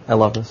 I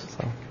love this.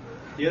 So.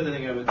 The other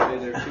thing I would say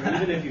there too,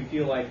 even if you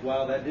feel like,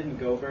 wow, that didn't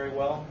go very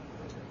well,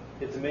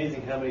 it's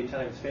amazing how many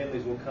times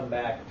families will come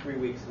back 3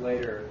 weeks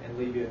later and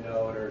leave you a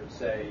note or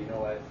say, you know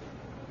what,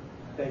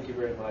 thank you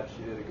very much,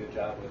 you did a good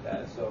job with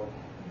that. So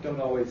don't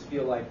always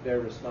feel like their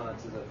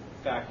response is a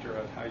factor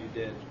of how you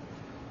did.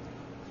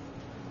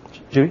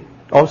 Judy?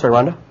 Oh, sorry,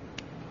 Rhonda?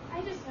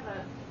 I just have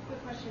a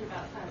quick question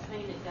about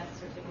signing a death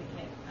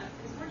certificate.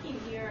 Because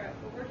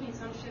we're working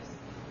some shifts,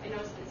 I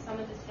noticed that some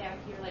of the staff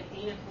here, like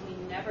Dana, told me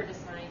never to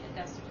sign a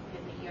death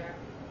certificate in the ER.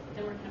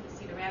 Then we're coming to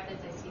Cedar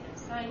Rapids, I see them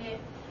sign it,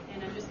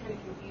 and I'm just kind of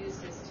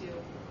confused as to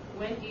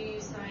when do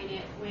you sign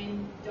it,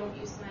 when don't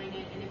you sign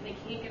it, and if they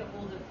can't get a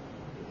hold of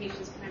the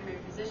patient's primary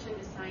physician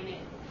to sign it,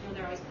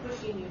 they're always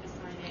pushing you to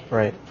sign it.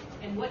 Right.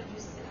 And what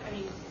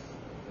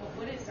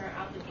is our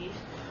obligation?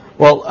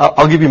 Well,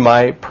 I'll give you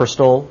my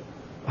personal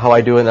how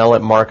I do it, and I'll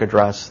let Mark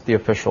address the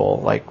official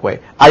way.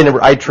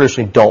 I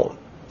traditionally don't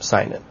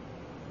sign it.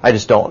 I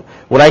just don't.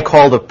 When I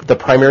call the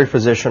primary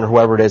physician or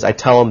whoever it is, I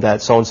tell them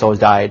that so-and-so has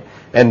died,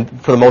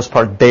 and for the most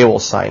part, they will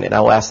sign it.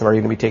 I'll ask them, are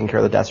you going to be taking care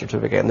of the death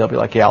certificate? And they'll be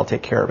like, yeah, I'll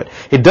take care of it.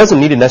 It doesn't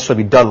need to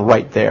necessarily be done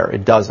right there.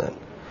 It doesn't.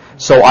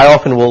 So I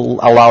often will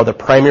allow the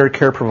primary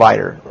care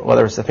provider,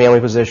 whether it's the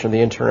family physician or the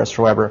internist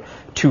or whoever,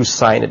 to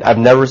sign it.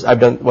 I've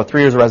done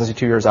 3 years of residency,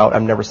 2 years out.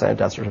 I've never signed a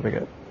death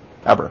certificate,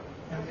 ever.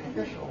 And the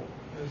official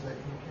is that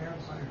you can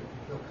sign it if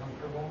you feel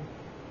comfortable.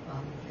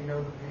 If you know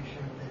the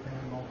patient, they've been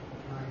in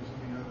multiple times, and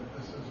you know that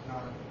this is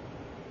not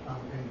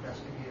an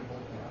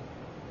investigatable death.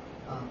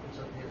 It's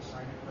okay to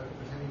sign it, but if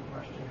there's any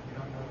question, if you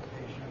don't know the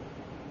patient,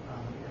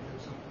 if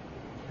it's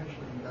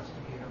potentially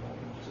investigatable,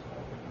 then just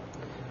call it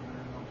up.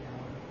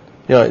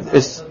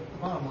 It's the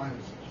bottom line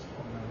is just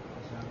automatic.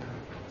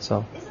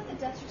 So. Isn't the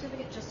death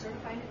certificate just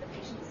certifying that the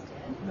patient is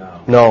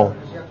dead? No.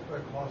 Because you have to put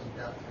a cause of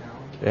death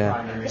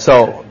down. Yeah.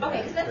 So.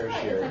 Okay, because that's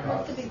right. It's like,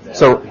 what's the big deal?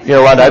 So,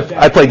 Rhonda,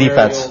 I play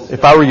defense.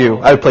 If I were you,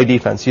 I would play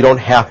defense. You don't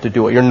have to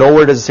do it. You're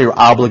nowhere does it say you're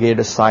obligated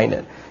to sign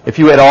it. If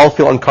you at all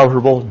feel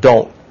uncomfortable,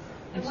 don't.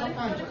 And what if we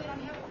don't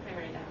have a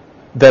primary doc?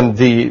 Then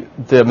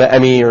the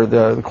ME or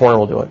the coroner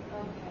will do it.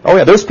 Oh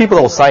yeah, there's people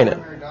that will sign it.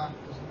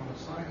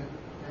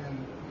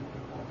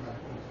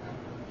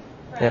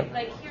 Right,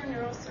 like here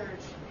neurosurge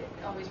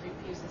always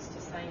refuses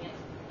to sign it.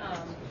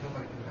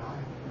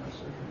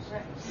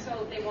 Right.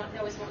 So they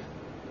always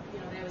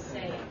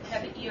say,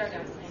 have the ER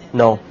doc sign it.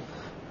 No.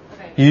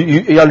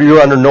 Okay.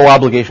 You're under no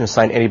obligation to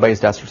sign anybody's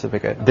death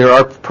certificate. There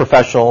are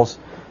professionals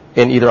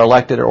in either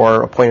elected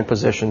or appointed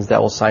positions that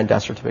will sign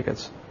death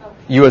certificates. Okay.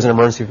 You as an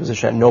emergency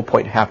physician at no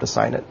point have to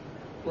sign it.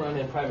 Well,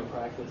 in private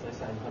practice, I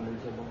sign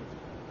hundreds of them.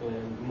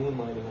 And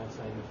moonlighting, I've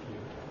signed a few.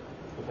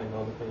 If I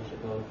know the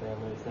patient, know the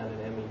family, it's not an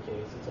ME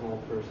case, it's an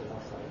old person,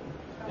 I'll sign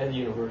it. At the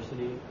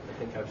university, I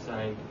think I've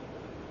signed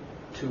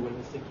 2 in the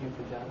SICU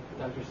for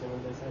Dr.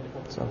 Simmons. I signed a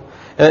couple. So,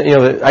 and,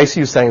 the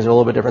ICU settings are a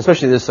little bit different,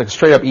 especially this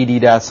straight up ED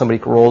death. Somebody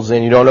rolls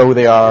in, you don't know who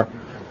they are.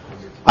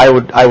 I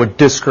would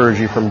discourage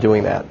you from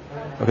doing that.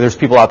 Okay, there's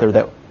people out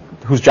there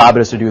whose job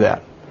it is to do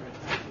that.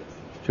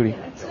 Judy.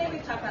 Today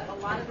we've talked about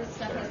a lot of this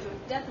stuff has to do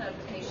with death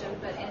notification,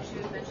 but as you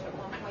mentioned at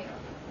one point,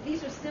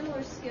 these are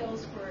similar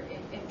skills for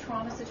in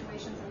trauma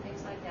situations and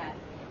things like that.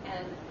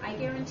 And I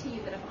guarantee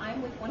you that if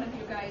I'm with one of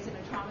you guys in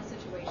a trauma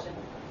situation,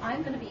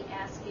 I'm going to be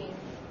asking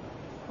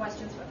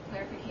questions for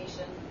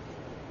clarification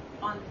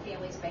on the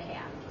family's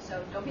behalf.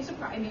 So don't be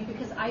surprised. I mean,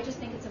 because I just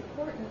think it's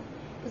important,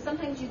 because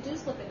sometimes you do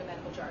slip into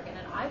medical jargon,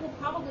 and I will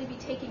probably be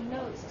taking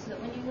notes so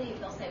that when you leave,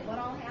 they'll say what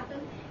all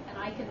happened, and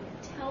I can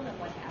tell them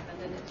what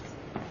happened.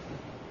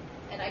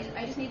 And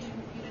I just need you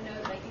to know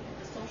that I think that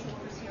the social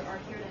workers here are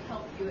here to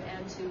help you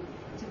and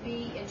to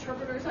be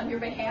interpreters on your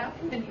behalf.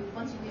 And then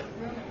once you leave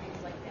the room and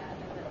things like that,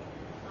 and then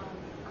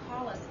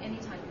call us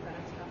anytime you've got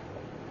a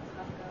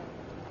tough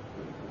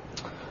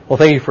go. Well,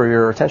 thank you for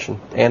your attention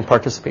and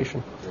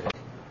participation.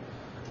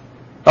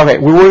 Okay,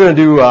 we were going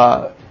to do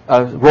a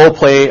role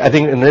play. I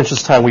think in the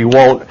interest of time we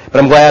won't,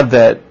 but I'm glad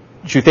that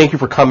thank you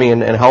for coming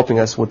in and helping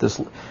us with this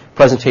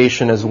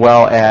presentation, as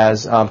well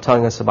as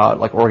telling us about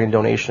like organ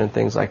donation and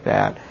things like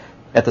that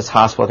at this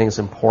hospital. I think it's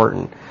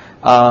important.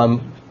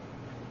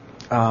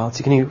 Let's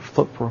see, can you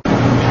flip for?